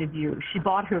buyer's point of view. She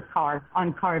bought her car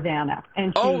on Carvana,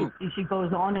 and she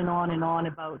goes on and on and on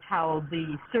about how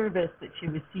the service that she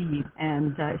received,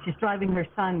 and she's driving her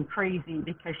son crazy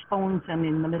because she phones him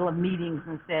in the middle of meetings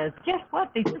and says, guess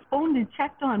what? They just phoned and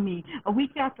checked on me a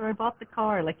week after I bought the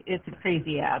car. Like, it's a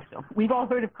crazy ad. So we've all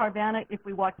heard of Carvana if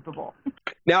we watch Super Bowl.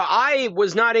 Now, I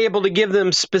was not able to give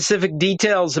them specific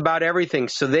details about everything,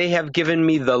 so they have given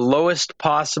me the lowest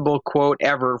possible quote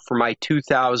ever for my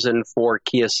 2004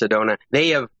 Kia Sedona. They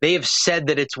have said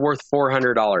that it's worth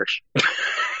 $400.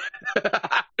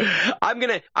 I'm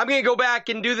gonna go back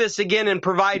and do this again and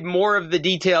provide more of the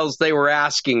details they were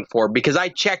asking for, because I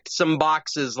checked some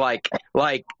boxes like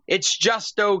it's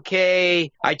just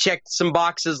okay. I checked some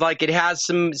boxes like it has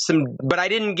some, but I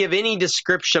didn't give any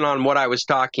description on what I was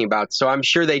talking about. So I'm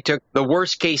sure they took the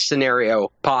worst case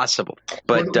scenario possible.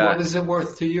 But what is it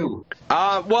worth to you?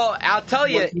 Well, I'll tell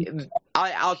you.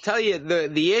 I'll tell you,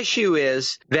 the issue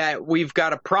is that we've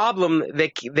got a problem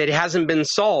that hasn't been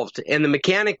solved, and the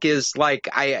mechanic is like,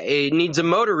 it needs a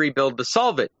motor rebuild to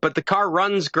solve it. But the car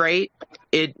runs great.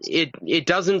 It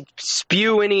doesn't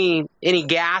spew any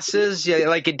gases.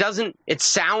 Like, it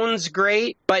sounds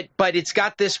great, but it's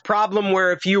got this problem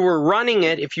where if you were running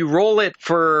it, if you roll it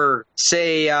for,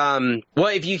 say,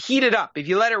 if you heat it up, if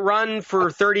you let it run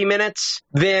for 30 minutes,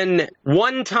 then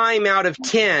 1 time out of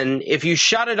 10, if you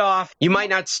shut it off, you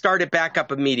might not start it back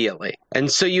up immediately. And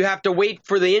so you have to wait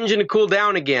for the engine to cool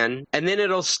down again, and then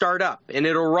it'll start up and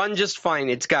it'll run just fine.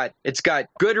 It's got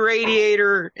good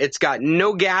radiator. It's got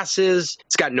no gases.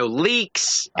 It's got no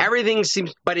leaks. Everything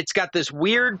seems, but it's got this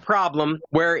weird problem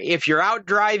where if you're out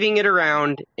driving it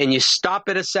around and you stop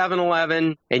at a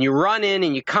 7-Eleven and you run in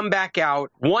and you come back out,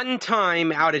 1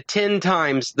 time out of 10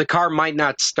 times, the car might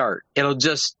not start. It'll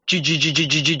just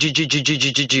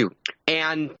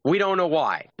and we don't know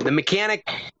why. The mechanic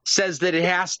says that it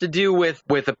has to do with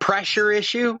a pressure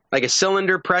issue, like a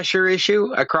cylinder pressure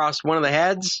issue across one of the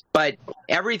heads, but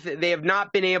they have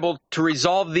not been able to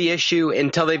resolve the issue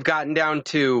until they've gotten down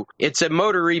to it's a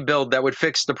motor rebuild that would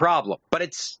fix the problem. But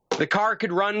the car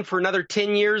could run for another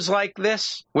 10 years like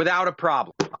this without a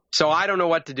problem. So I don't know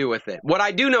what to do with it. What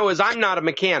I do know is I'm not a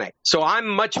mechanic, so I'm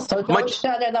much. So don't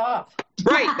shut it off.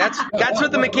 Right, that's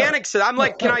what the mechanic said. I'm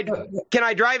like, can I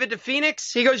drive it to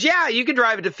Phoenix? He goes, yeah, you can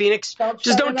drive it to Phoenix.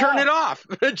 Just don't turn it off.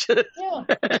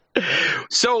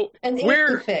 So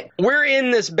we're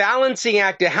in this balancing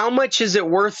act of how much is it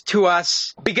worth to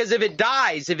us? Because if it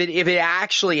dies, if it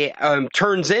actually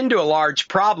turns into a large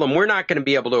problem, we're not going to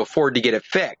be able to afford to get it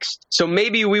fixed. So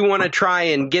maybe we want to try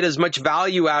and get as much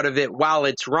value out of it while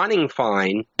it's running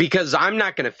fine, because I'm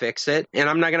not going to fix it, and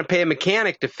I'm not going to pay a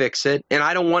mechanic to fix it, and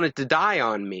I don't want it to die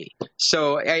on me.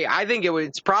 So I think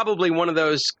it's probably one of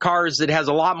those cars that has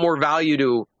a lot more value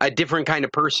to a different kind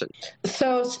of person.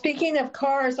 So speaking of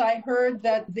cars, I heard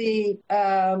that the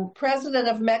president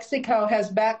of Mexico has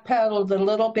backpedaled a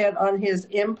little bit on his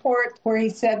import, where he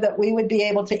said that we would be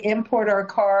able to import our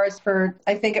cars for,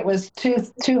 I think it was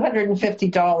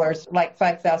 $250, like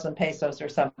 5,000 pesos or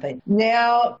something.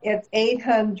 Now it's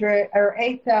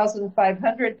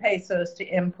 8,500 pesos to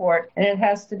import, and it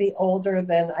has to be older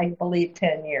than, I believe,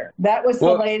 10 years. That was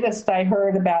the latest I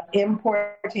heard about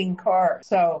importing cars.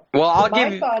 So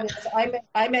my thought is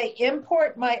I may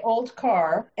import my old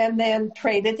car and then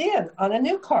trade it in on a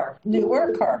newer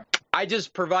car. I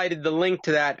just provided the link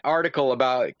to that article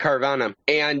about Carvana.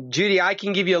 And Judy, I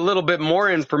can give you a little bit more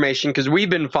information because we've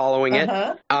been following it.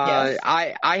 Yes.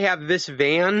 I have this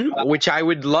van, which I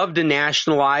would love to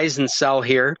nationalize and sell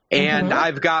here. And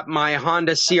I've got my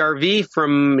Honda CR-V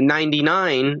from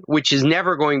 99, which is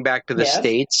never going back to the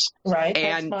States. Right.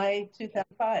 And that's my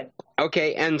 2005.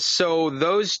 Okay. And so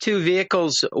those two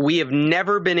vehicles we have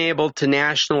never been able to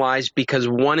nationalize because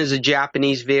one is a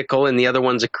Japanese vehicle and the other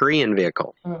one's a Korean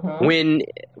vehicle. When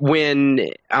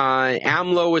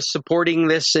AMLO was supporting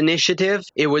this initiative,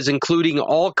 it was including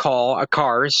all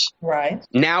cars. Right.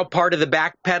 Now part of the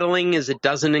backpedaling is it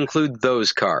doesn't include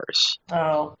those cars.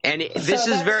 Oh. And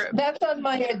that's on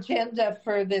my agenda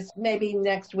for this maybe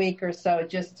next week or so,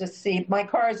 just to see. My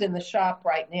car's in the shop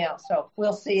right now, so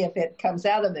we'll see if it comes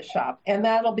out of the shop. And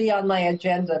that'll be on my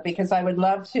agenda because I would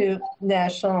love to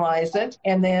nationalize it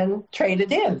and then trade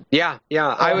it in. Yeah.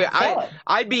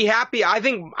 I'd be happy. I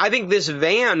think this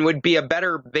van would be a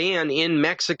better van in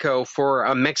Mexico for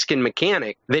a Mexican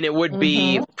mechanic than it would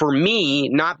be for me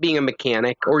not being a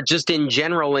mechanic or just in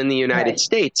general in the United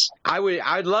States.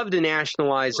 I'd love to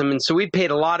nationalize them. And so we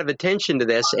paid a lot of attention to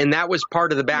this, and that was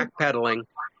part of the backpedaling.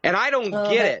 And I don't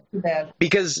get it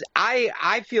because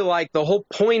I feel like the whole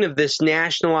point of this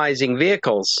nationalizing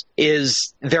vehicles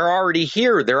is they're already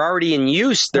here. They're already in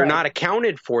use. They're not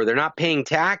accounted for. They're not paying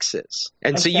taxes.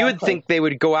 And so you would think they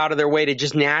would go out of their way to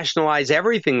just nationalize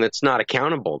everything that's not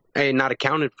accounted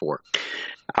for.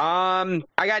 I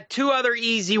got two other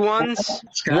easy ones.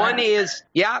 Scott, one is,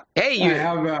 I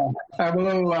have a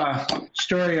little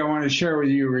story I want to share with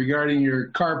you regarding your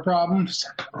car problems.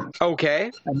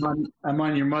 Okay. I'm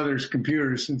on your mother's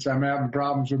computer since I'm having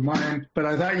problems with mine, but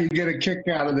I thought you'd get a kick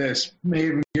out of this, may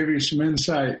even give you some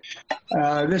insight.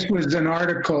 This was an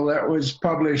article that was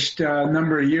published a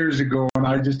number of years ago, and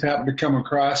I just happened to come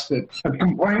across it. A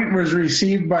complaint was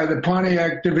received by the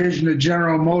Pontiac division of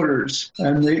General Motors,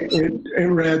 and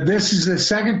it read, "This is the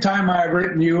second time I've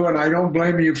written you, and I don't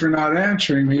blame you for not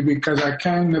answering me because I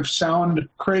kind of sound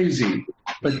crazy.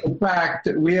 But the fact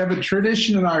that we have a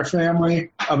tradition in our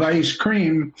family of ice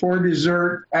cream for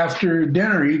dessert after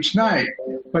dinner each night.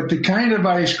 But the kind of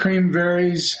ice cream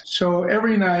varies, so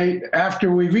every night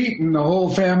after we've eaten, the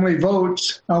whole family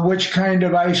votes on which kind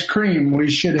of ice cream we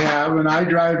should have, and I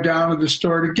drive down to the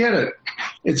store to get it.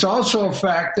 It's also a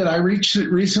fact that I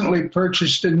recently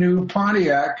purchased a new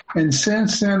Pontiac, and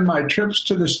since then my trips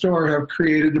to the store have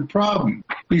created a problem.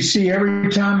 You see, every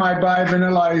time I buy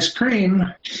vanilla ice cream,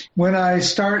 when I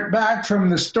start back from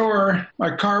the store,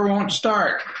 my car won't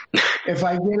start. If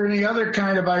I get any other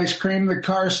kind of ice cream, the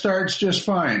car starts just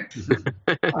fine.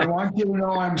 I want you to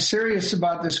know I'm serious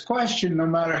about this question, no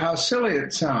matter how silly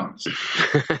it sounds.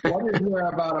 What is there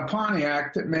about a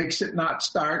Pontiac that makes it not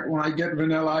start when I get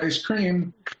vanilla ice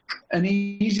cream? and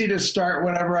easy to start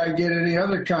whenever I get any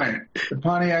other kind. The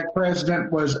Pontiac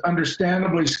president was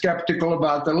understandably skeptical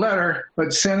about the letter,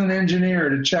 but sent an engineer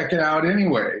to check it out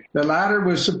anyway. The latter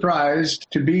was surprised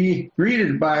to be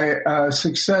greeted by a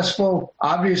successful,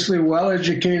 obviously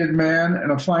well-educated man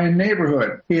in a fine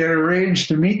neighborhood. He had arranged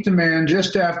to meet the man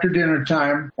just after dinner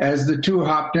time as the two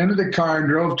hopped into the car and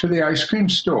drove to the ice cream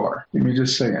store. Give me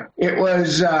just a second. It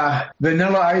was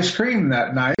vanilla ice cream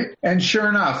that night, and sure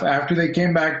enough, after they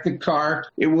came back to the car,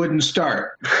 it wouldn't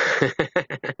start.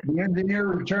 The engineer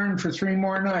returned for 3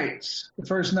 more nights. The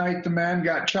first night, the man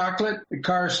got chocolate, the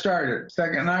car started.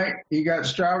 Second night, he got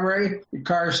strawberry, the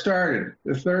car started.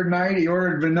 The third night, he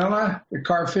ordered vanilla, the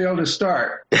car failed to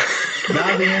start.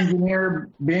 Now the engineer,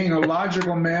 being a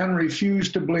logical man,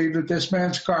 refused to believe that this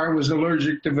man's car was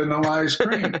allergic to vanilla ice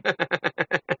cream.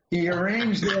 He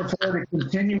arranged, therefore, to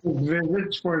continue his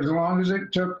visits for as long as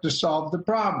it took to solve the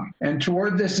problem. And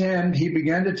toward this end, he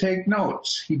began to take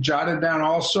notes. He jotted down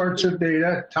all sorts of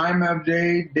data, time of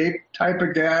day, date, type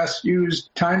of gas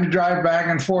used, time to drive back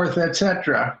and forth,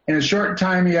 etc. In a short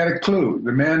time, he had a clue.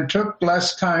 The man took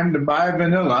less time to buy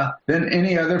vanilla than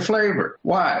any other flavor.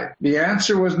 Why? The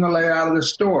answer was in the layout of the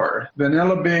store.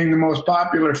 Vanilla, being the most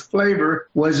popular flavor,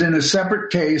 was in a separate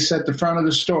case at the front of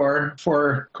the store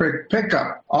for quick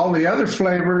pickup. All the other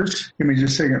flavors, give me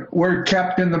just a second, were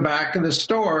kept in the back of the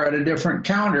store at a different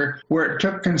counter where it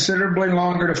took considerably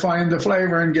longer to find the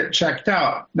flavor and get checked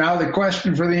out. Now the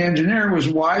question for the engineer was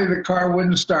why the car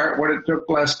wouldn't start when it took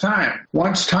less time.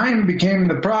 Once time became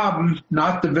the problem,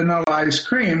 not the vanilla ice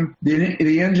cream,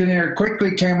 the engineer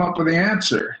quickly came up with the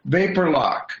answer. Vapor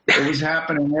lock. It was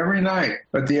happening every night,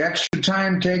 but the extra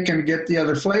time taken to get the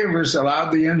other flavors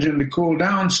allowed the engine to cool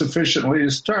down sufficiently to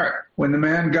start. When the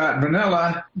man got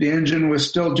vanilla, the engine was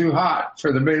still too hot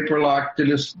for the vapor lock to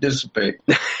dissipate.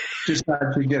 Just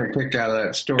thought you'd get a kick out of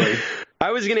that story.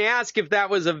 I was going to ask if that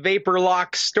was a vapor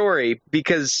lock story,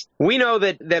 because we know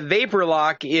that vapor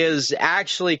lock is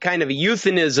actually kind of a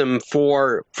euphemism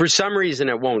for some reason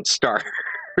it won't start.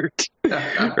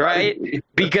 Right?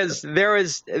 Because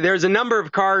there's a number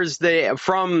of cars that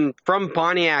from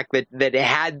Pontiac that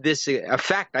had this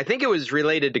effect. I think it was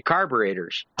related to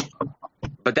carburetors.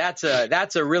 But that's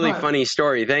a really funny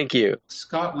story. Thank you,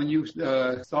 Scott. When you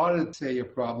started to say your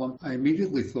problem, I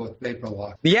immediately thought vapor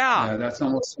lock. Yeah, that's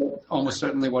almost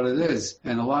certainly what it is.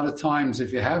 And a lot of times,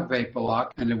 if you have vapor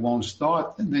lock and it won't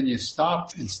start, and then you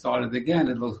stop and start it again,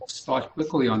 it'll start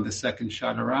quickly on the second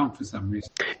shot around for some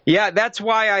reason. Yeah, that's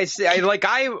why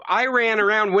I ran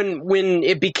around when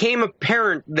it became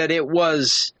apparent that it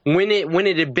was when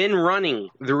it had been running,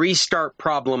 the restart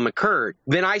problem occurred.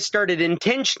 Then I started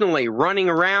intentionally running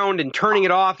around and turning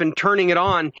it off and turning it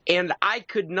on, and I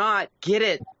could not get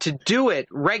it to do it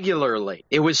regularly.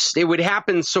 It would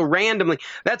happen so randomly.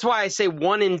 That's why I say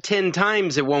 1 in 10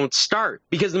 times it won't start,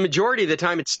 because the majority of the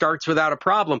time it starts without a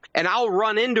problem. And I'll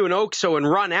run into an OXO and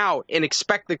run out and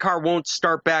expect the car won't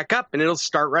start back up, and it'll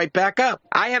start right back up.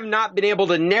 I have not been able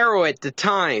to narrow it to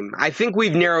time. I think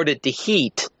we've narrowed it to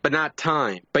heat, but not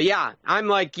time. But yeah, I'm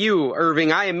like you,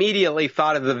 Irving. I immediately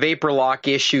thought of the vapor lock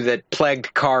issue that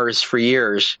plagued cars for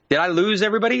years. Did I lose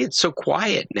everybody? It's so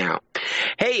quiet now.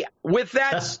 Hey, with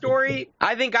that story,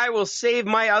 I think I will save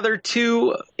my other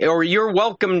two, or you're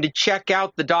welcome to check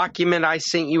out the document I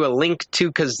sent you a link to,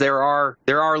 because there are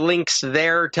links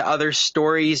there to other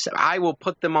stories. I will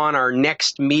put them on our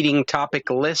next meeting topic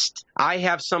list. I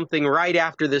have something right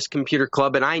after this computer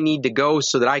club, and I need to go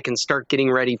so that I can start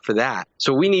getting ready for that.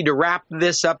 So we need to wrap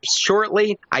this up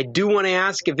shortly. I do want to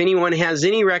ask if anyone has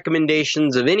any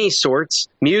recommendations of any sorts,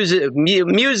 music,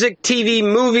 TV,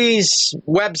 movies,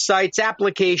 websites,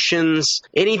 applications,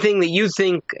 anything that you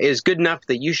think is good enough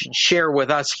that you should share with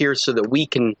us here so that we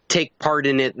can take part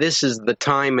in it. This is the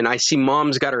time, and I see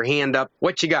Mom's got her hand up.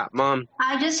 What you got, Mom?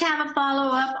 I just have a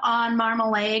follow-up on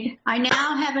marmalade. I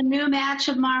now have a new batch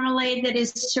of marmalade that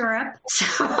is syrup.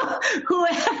 So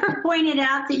whoever pointed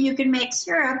out that you can make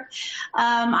syrup,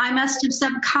 I must have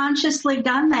subconsciously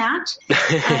done that.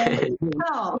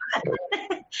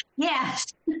 Yes.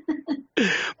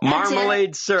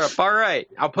 Marmalade syrup. All right.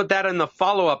 I'll put that on the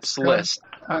follow-ups list.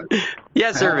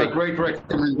 Yes, Irving. A great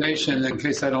recommendation in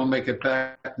case I don't make it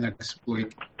back next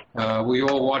week. We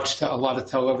all watch a lot of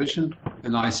television,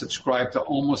 and I subscribe to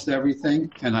almost everything.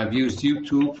 And I've used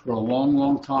YouTube for a long,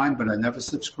 long time, but I never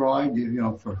subscribed,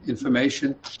 for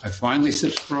information. I finally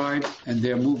subscribed, and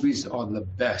their movies are the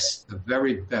best, the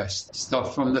very best.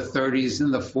 Stuff from the 30s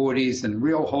and the 40s, and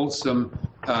real wholesome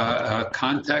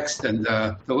context. And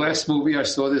the last movie I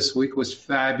saw this week was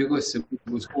fabulous. It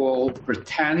was called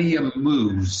Britannia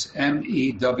Moves,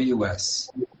 MEWS.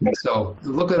 So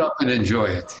look it up and enjoy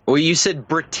it. Well, you said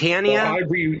Britannia? Well,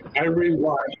 I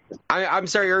rewatched. I'm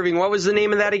sorry, Irving. What was the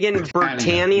name of that again?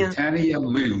 Britannia? Britannia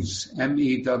Muse,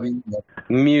 MEWS.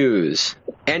 Muse.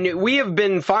 And we have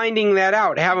been finding that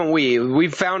out, haven't we?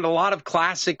 We've found a lot of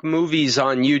classic movies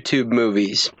on YouTube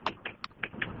Movies.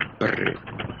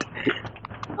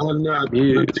 On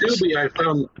Tubi, I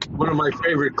found one of my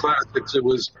favorite classics. It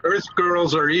was Earth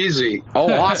Girls Are Easy.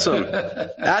 Oh, awesome.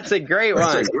 That's a great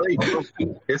one.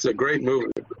 It's a great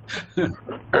movie.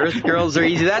 Earth Girls Are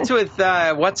Easy. That's with,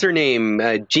 what's her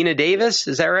name? Gina Davis?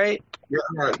 Is that right?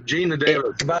 Yeah, Gina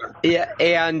Davis. Yeah,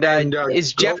 and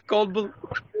is Jeff Goldblum?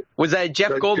 Was that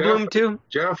Jeff Goldblum too?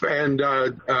 Jeff and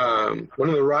one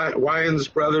of the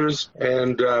Wayans brothers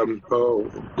and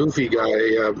goofy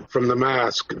guy from The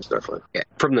Mask and stuff like that. Yeah,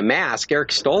 from The Mask, Eric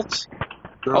Stoltz?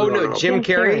 No, Jim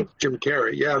Carrey? Jim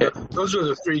Carrey, yeah. Those are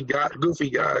the three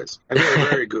goofy guys, and they're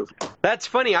very goofy. That's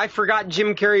funny. I forgot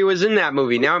Jim Carrey was in that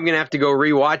movie. Now I'm going to have to go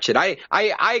rewatch it.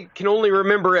 I can only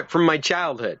remember it from my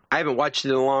childhood. I haven't watched it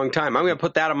in a long time. I'm going to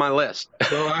put that on my list.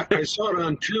 Well, I saw it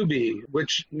on Tubi,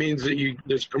 which means that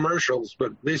there's commercials,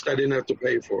 but at least I didn't have to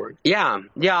pay for it. Yeah,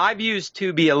 I've used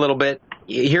Tubi a little bit.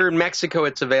 Here in Mexico,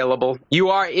 it's available.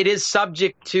 It is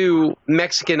subject to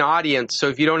Mexican audience, so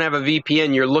if you don't have a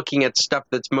VPN, you're looking at stuff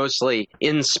that's mostly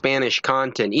in Spanish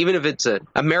content. Even if it's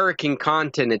American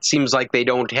content, it seems like they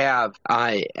don't have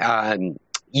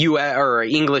US or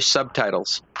English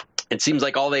subtitles. It seems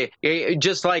like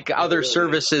just like other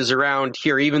services around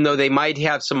here, even though they might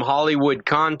have some Hollywood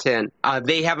content,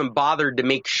 they haven't bothered to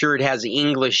make sure it has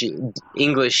English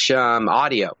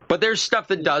audio. But there's stuff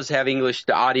that does have English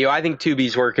audio. I think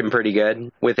Tubi's working pretty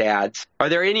good with ads. Are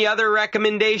there any other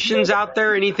recommendations out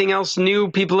there? Anything else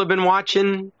new people have been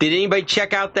watching? Did anybody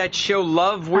check out that show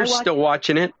Love? We're still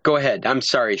watching it. Go ahead. I'm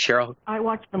sorry, Cheryl. I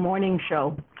watched the morning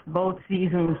show. Both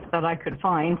seasons that I could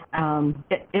find.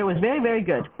 It was very, very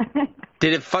good.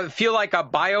 Did it feel like a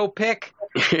biopic?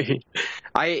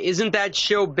 Isn't that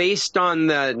show based on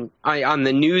the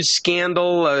news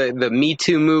scandal, the Me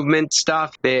Too movement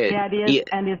stuff? Yeah, it is,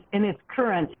 and it's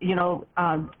current.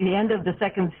 The end of the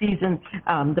second season,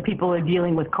 the people are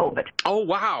dealing with COVID. Oh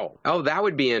wow! Oh, that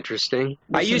would be interesting.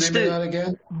 What's the name of that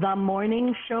again? The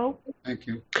Morning Show. Thank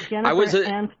you.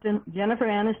 Jennifer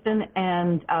Aniston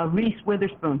and Reese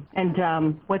Witherspoon,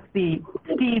 and what's the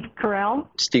Steve Carell?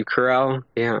 Steve Carell,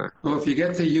 yeah. Well, if you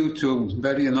get to YouTube,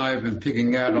 Betty and I have been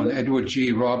picking out on Edward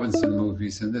G. Robinson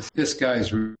movies, and this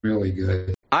guy's really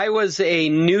good. I was a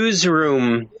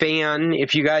Newsroom fan.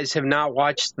 If you guys have not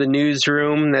watched The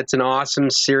Newsroom, that's an awesome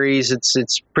series.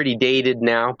 It's pretty dated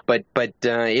now, but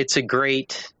it's a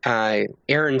great Aaron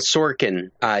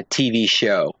Sorkin TV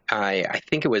show. I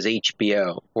think it was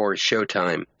HBO or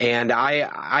Showtime. And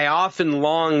I often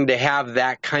long to have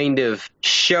that kind of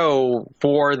show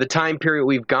for the time period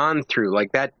we've gone through.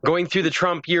 Like that, going through the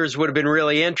Trump years would have been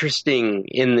really interesting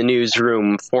in the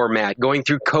Newsroom format. Going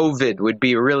through COVID would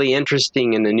be really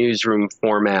interesting in the Newsroom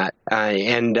format.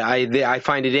 And I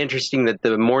find it interesting that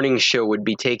the morning show would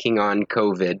be taking on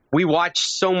COVID. We watch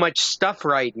so much stuff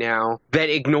right now that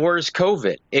ignores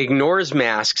COVID, ignores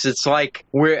masks. It's like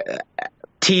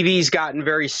TV's gotten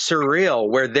very surreal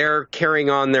where they're carrying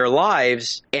on their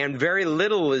lives and very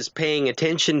little is paying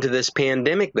attention to this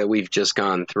pandemic that we've just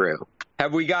gone through.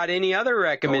 Have we got any other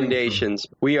recommendations?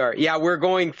 We're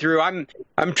going through. I'm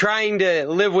trying to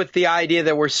live with the idea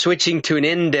that we're switching to an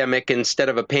endemic instead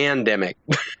of a pandemic.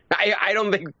 I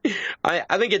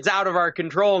think it's out of our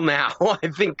control now. I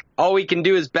think all we can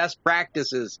do is best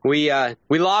practices. We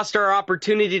lost our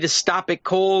opportunity to stop it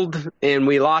cold, and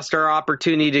we lost our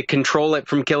opportunity to control it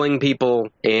from killing people,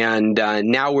 and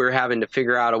now we're having to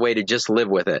figure out a way to just live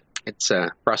with it. It's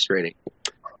frustrating.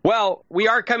 Well, we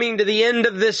are coming to the end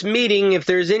of this meeting. If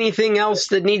there's anything else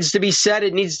that needs to be said,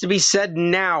 it needs to be said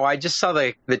now. I just saw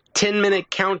the 10-minute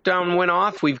countdown went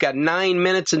off. We've got 9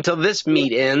 minutes until this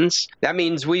meet ends. That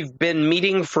means we've been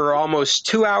meeting for almost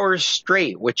 2 hours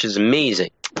straight, which is amazing.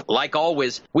 Like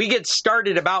always, we get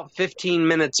started about 15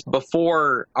 minutes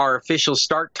before our official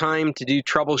start time to do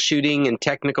troubleshooting and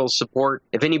technical support.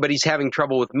 If anybody's having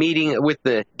trouble with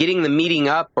getting the meeting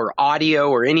up or audio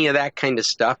or any of that kind of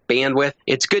stuff, bandwidth,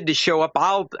 it's good to show up.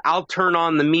 I'll turn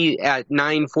on the meet at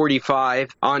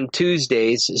 9:45 on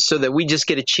Tuesdays so that we just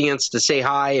get a chance to say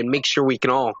hi and make sure we can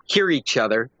all hear each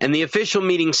other. And the official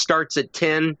meeting starts at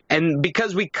 10. And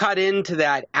because we cut into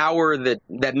that hour that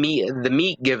the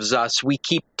meet gives us, we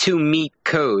keep to meet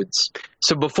codes.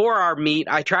 So before our meet,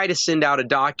 I try to send out a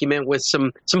document with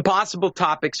some possible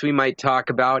topics we might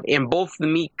talk about, and both the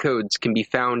meet codes can be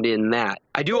found in that.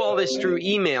 I do all this through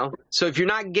email, so if you're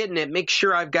not getting it, make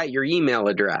sure I've got your email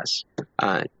address.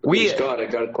 Scott, I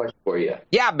got a question for you.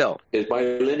 Yeah, Bill. Is my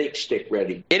Linux stick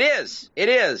ready? It is. It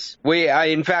is.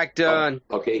 In fact,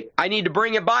 okay. I need to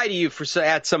bring it by to you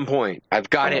at some point. I've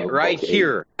got it right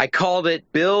here. I called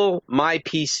it Bill My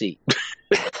PC.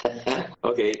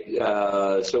 Okay,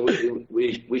 so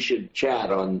we should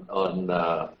chat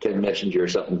on Ken Messenger or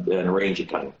something and arrange a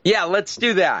time. Yeah, let's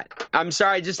do that. I'm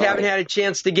sorry, I just haven't had a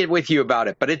chance to get with you about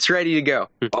it, but it's ready to go.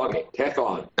 Okay, tech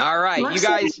on. All right, Looks you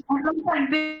guys. Looks like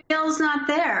Bill's not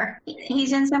there.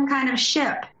 He's in some kind of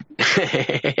ship.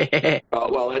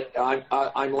 Well,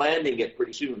 I'm landing it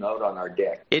pretty soon out on our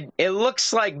deck. It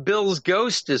looks like Bill's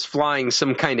ghost is flying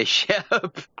some kind of ship.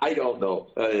 I don't know.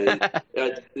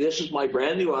 This is my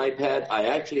brand new iPad. I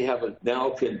actually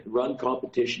now can run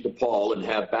competition to Paul and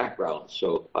have backgrounds.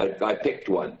 So I picked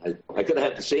one. I could have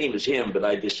had the same as him, but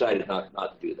I decided not to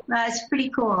do that. That's pretty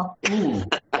cool.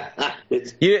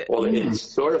 It's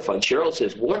sort of fun. Cheryl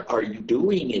says, "What are you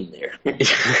doing in there?"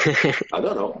 I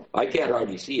don't know. I can't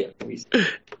hardly see it.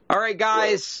 All right,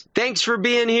 guys. Thanks for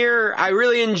being here. I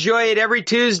really enjoy it every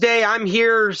Tuesday. I'm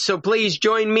here, so please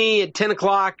join me at 10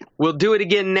 o'clock. We'll do it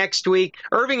again next week.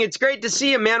 Irving, it's great to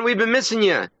see you, man. We've been missing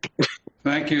you.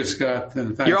 Thank you, Scott.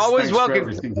 And You're always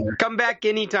welcome. Come back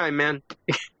anytime, man.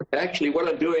 Actually, what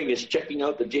I'm doing is checking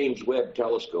out the James Webb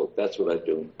Telescope. That's what I'm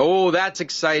doing. Oh, that's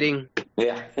exciting.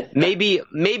 Yeah. maybe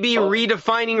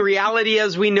redefining reality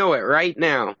as we know it right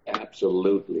now.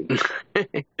 Absolutely.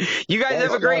 You guys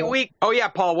have a great week. Oh, yeah,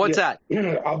 Paul, what's that?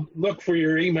 I'll look for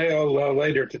your email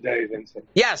later today, Vincent.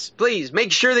 Yes, please.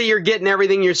 Make sure that you're getting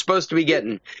everything you're supposed to be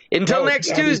getting. Until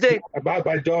next Tuesday. About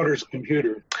my daughter's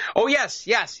computer. Oh, yes.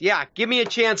 Yeah. Give me a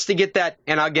chance to get that,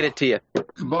 and I'll get it to you.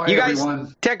 Goodbye, you guys,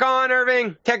 everyone. Tech on,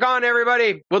 Irving. Tech on,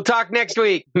 everybody. We'll talk next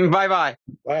week. Bye-bye.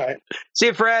 Bye. See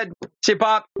you, Fred. See you,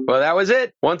 Pop. Well, that was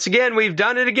it. Once again, we've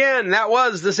done it again. That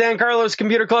was the San Carlos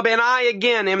Computer Club, and I,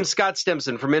 again, am Scott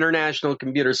Stimson from International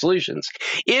Computer Solutions.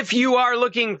 If you are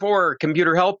looking for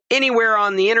computer help anywhere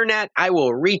on the internet, I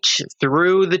will reach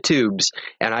through the tubes,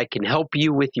 and I can help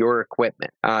you with your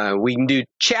equipment. We can do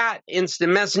chat,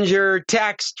 instant messenger,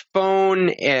 text,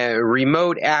 phone,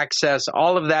 remote access.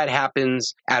 All of that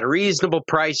happens at a reasonable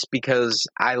price because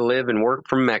I live and work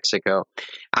from Mexico.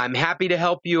 I'm happy to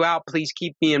help you out. Please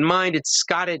keep me in mind. It's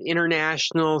Scott at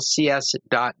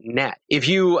internationalcs.net. If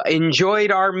you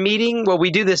enjoyed our meeting, well,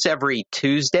 we do this every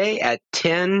Tuesday at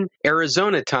 10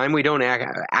 Arizona time. We don't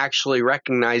actually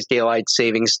recognize daylight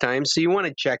savings time, so you want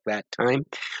to check that time.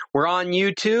 We're on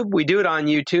YouTube. We do it on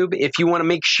YouTube. If you want to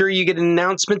make sure you get an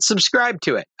announcement, subscribe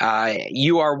to it.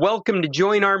 You are welcome to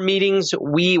join our meetings.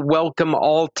 We welcome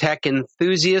all tech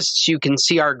enthusiasts. You can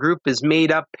see our group is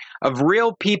made up of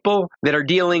real people that are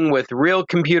dealing with real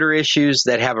computer issues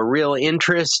that have a real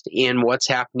interest in what's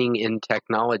happening in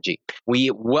technology.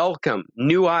 We welcome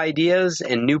new ideas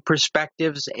and new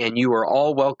perspectives, and you are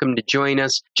all welcome to join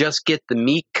us. Just get the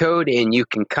meet code and you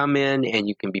can come in and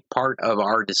you can be part of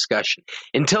our discussion.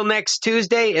 Until next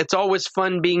Tuesday, it's always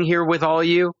fun being here with all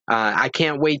you. I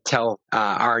can't wait till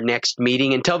our next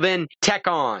meeting. Until then, tech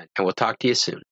on, and we'll talk to you soon.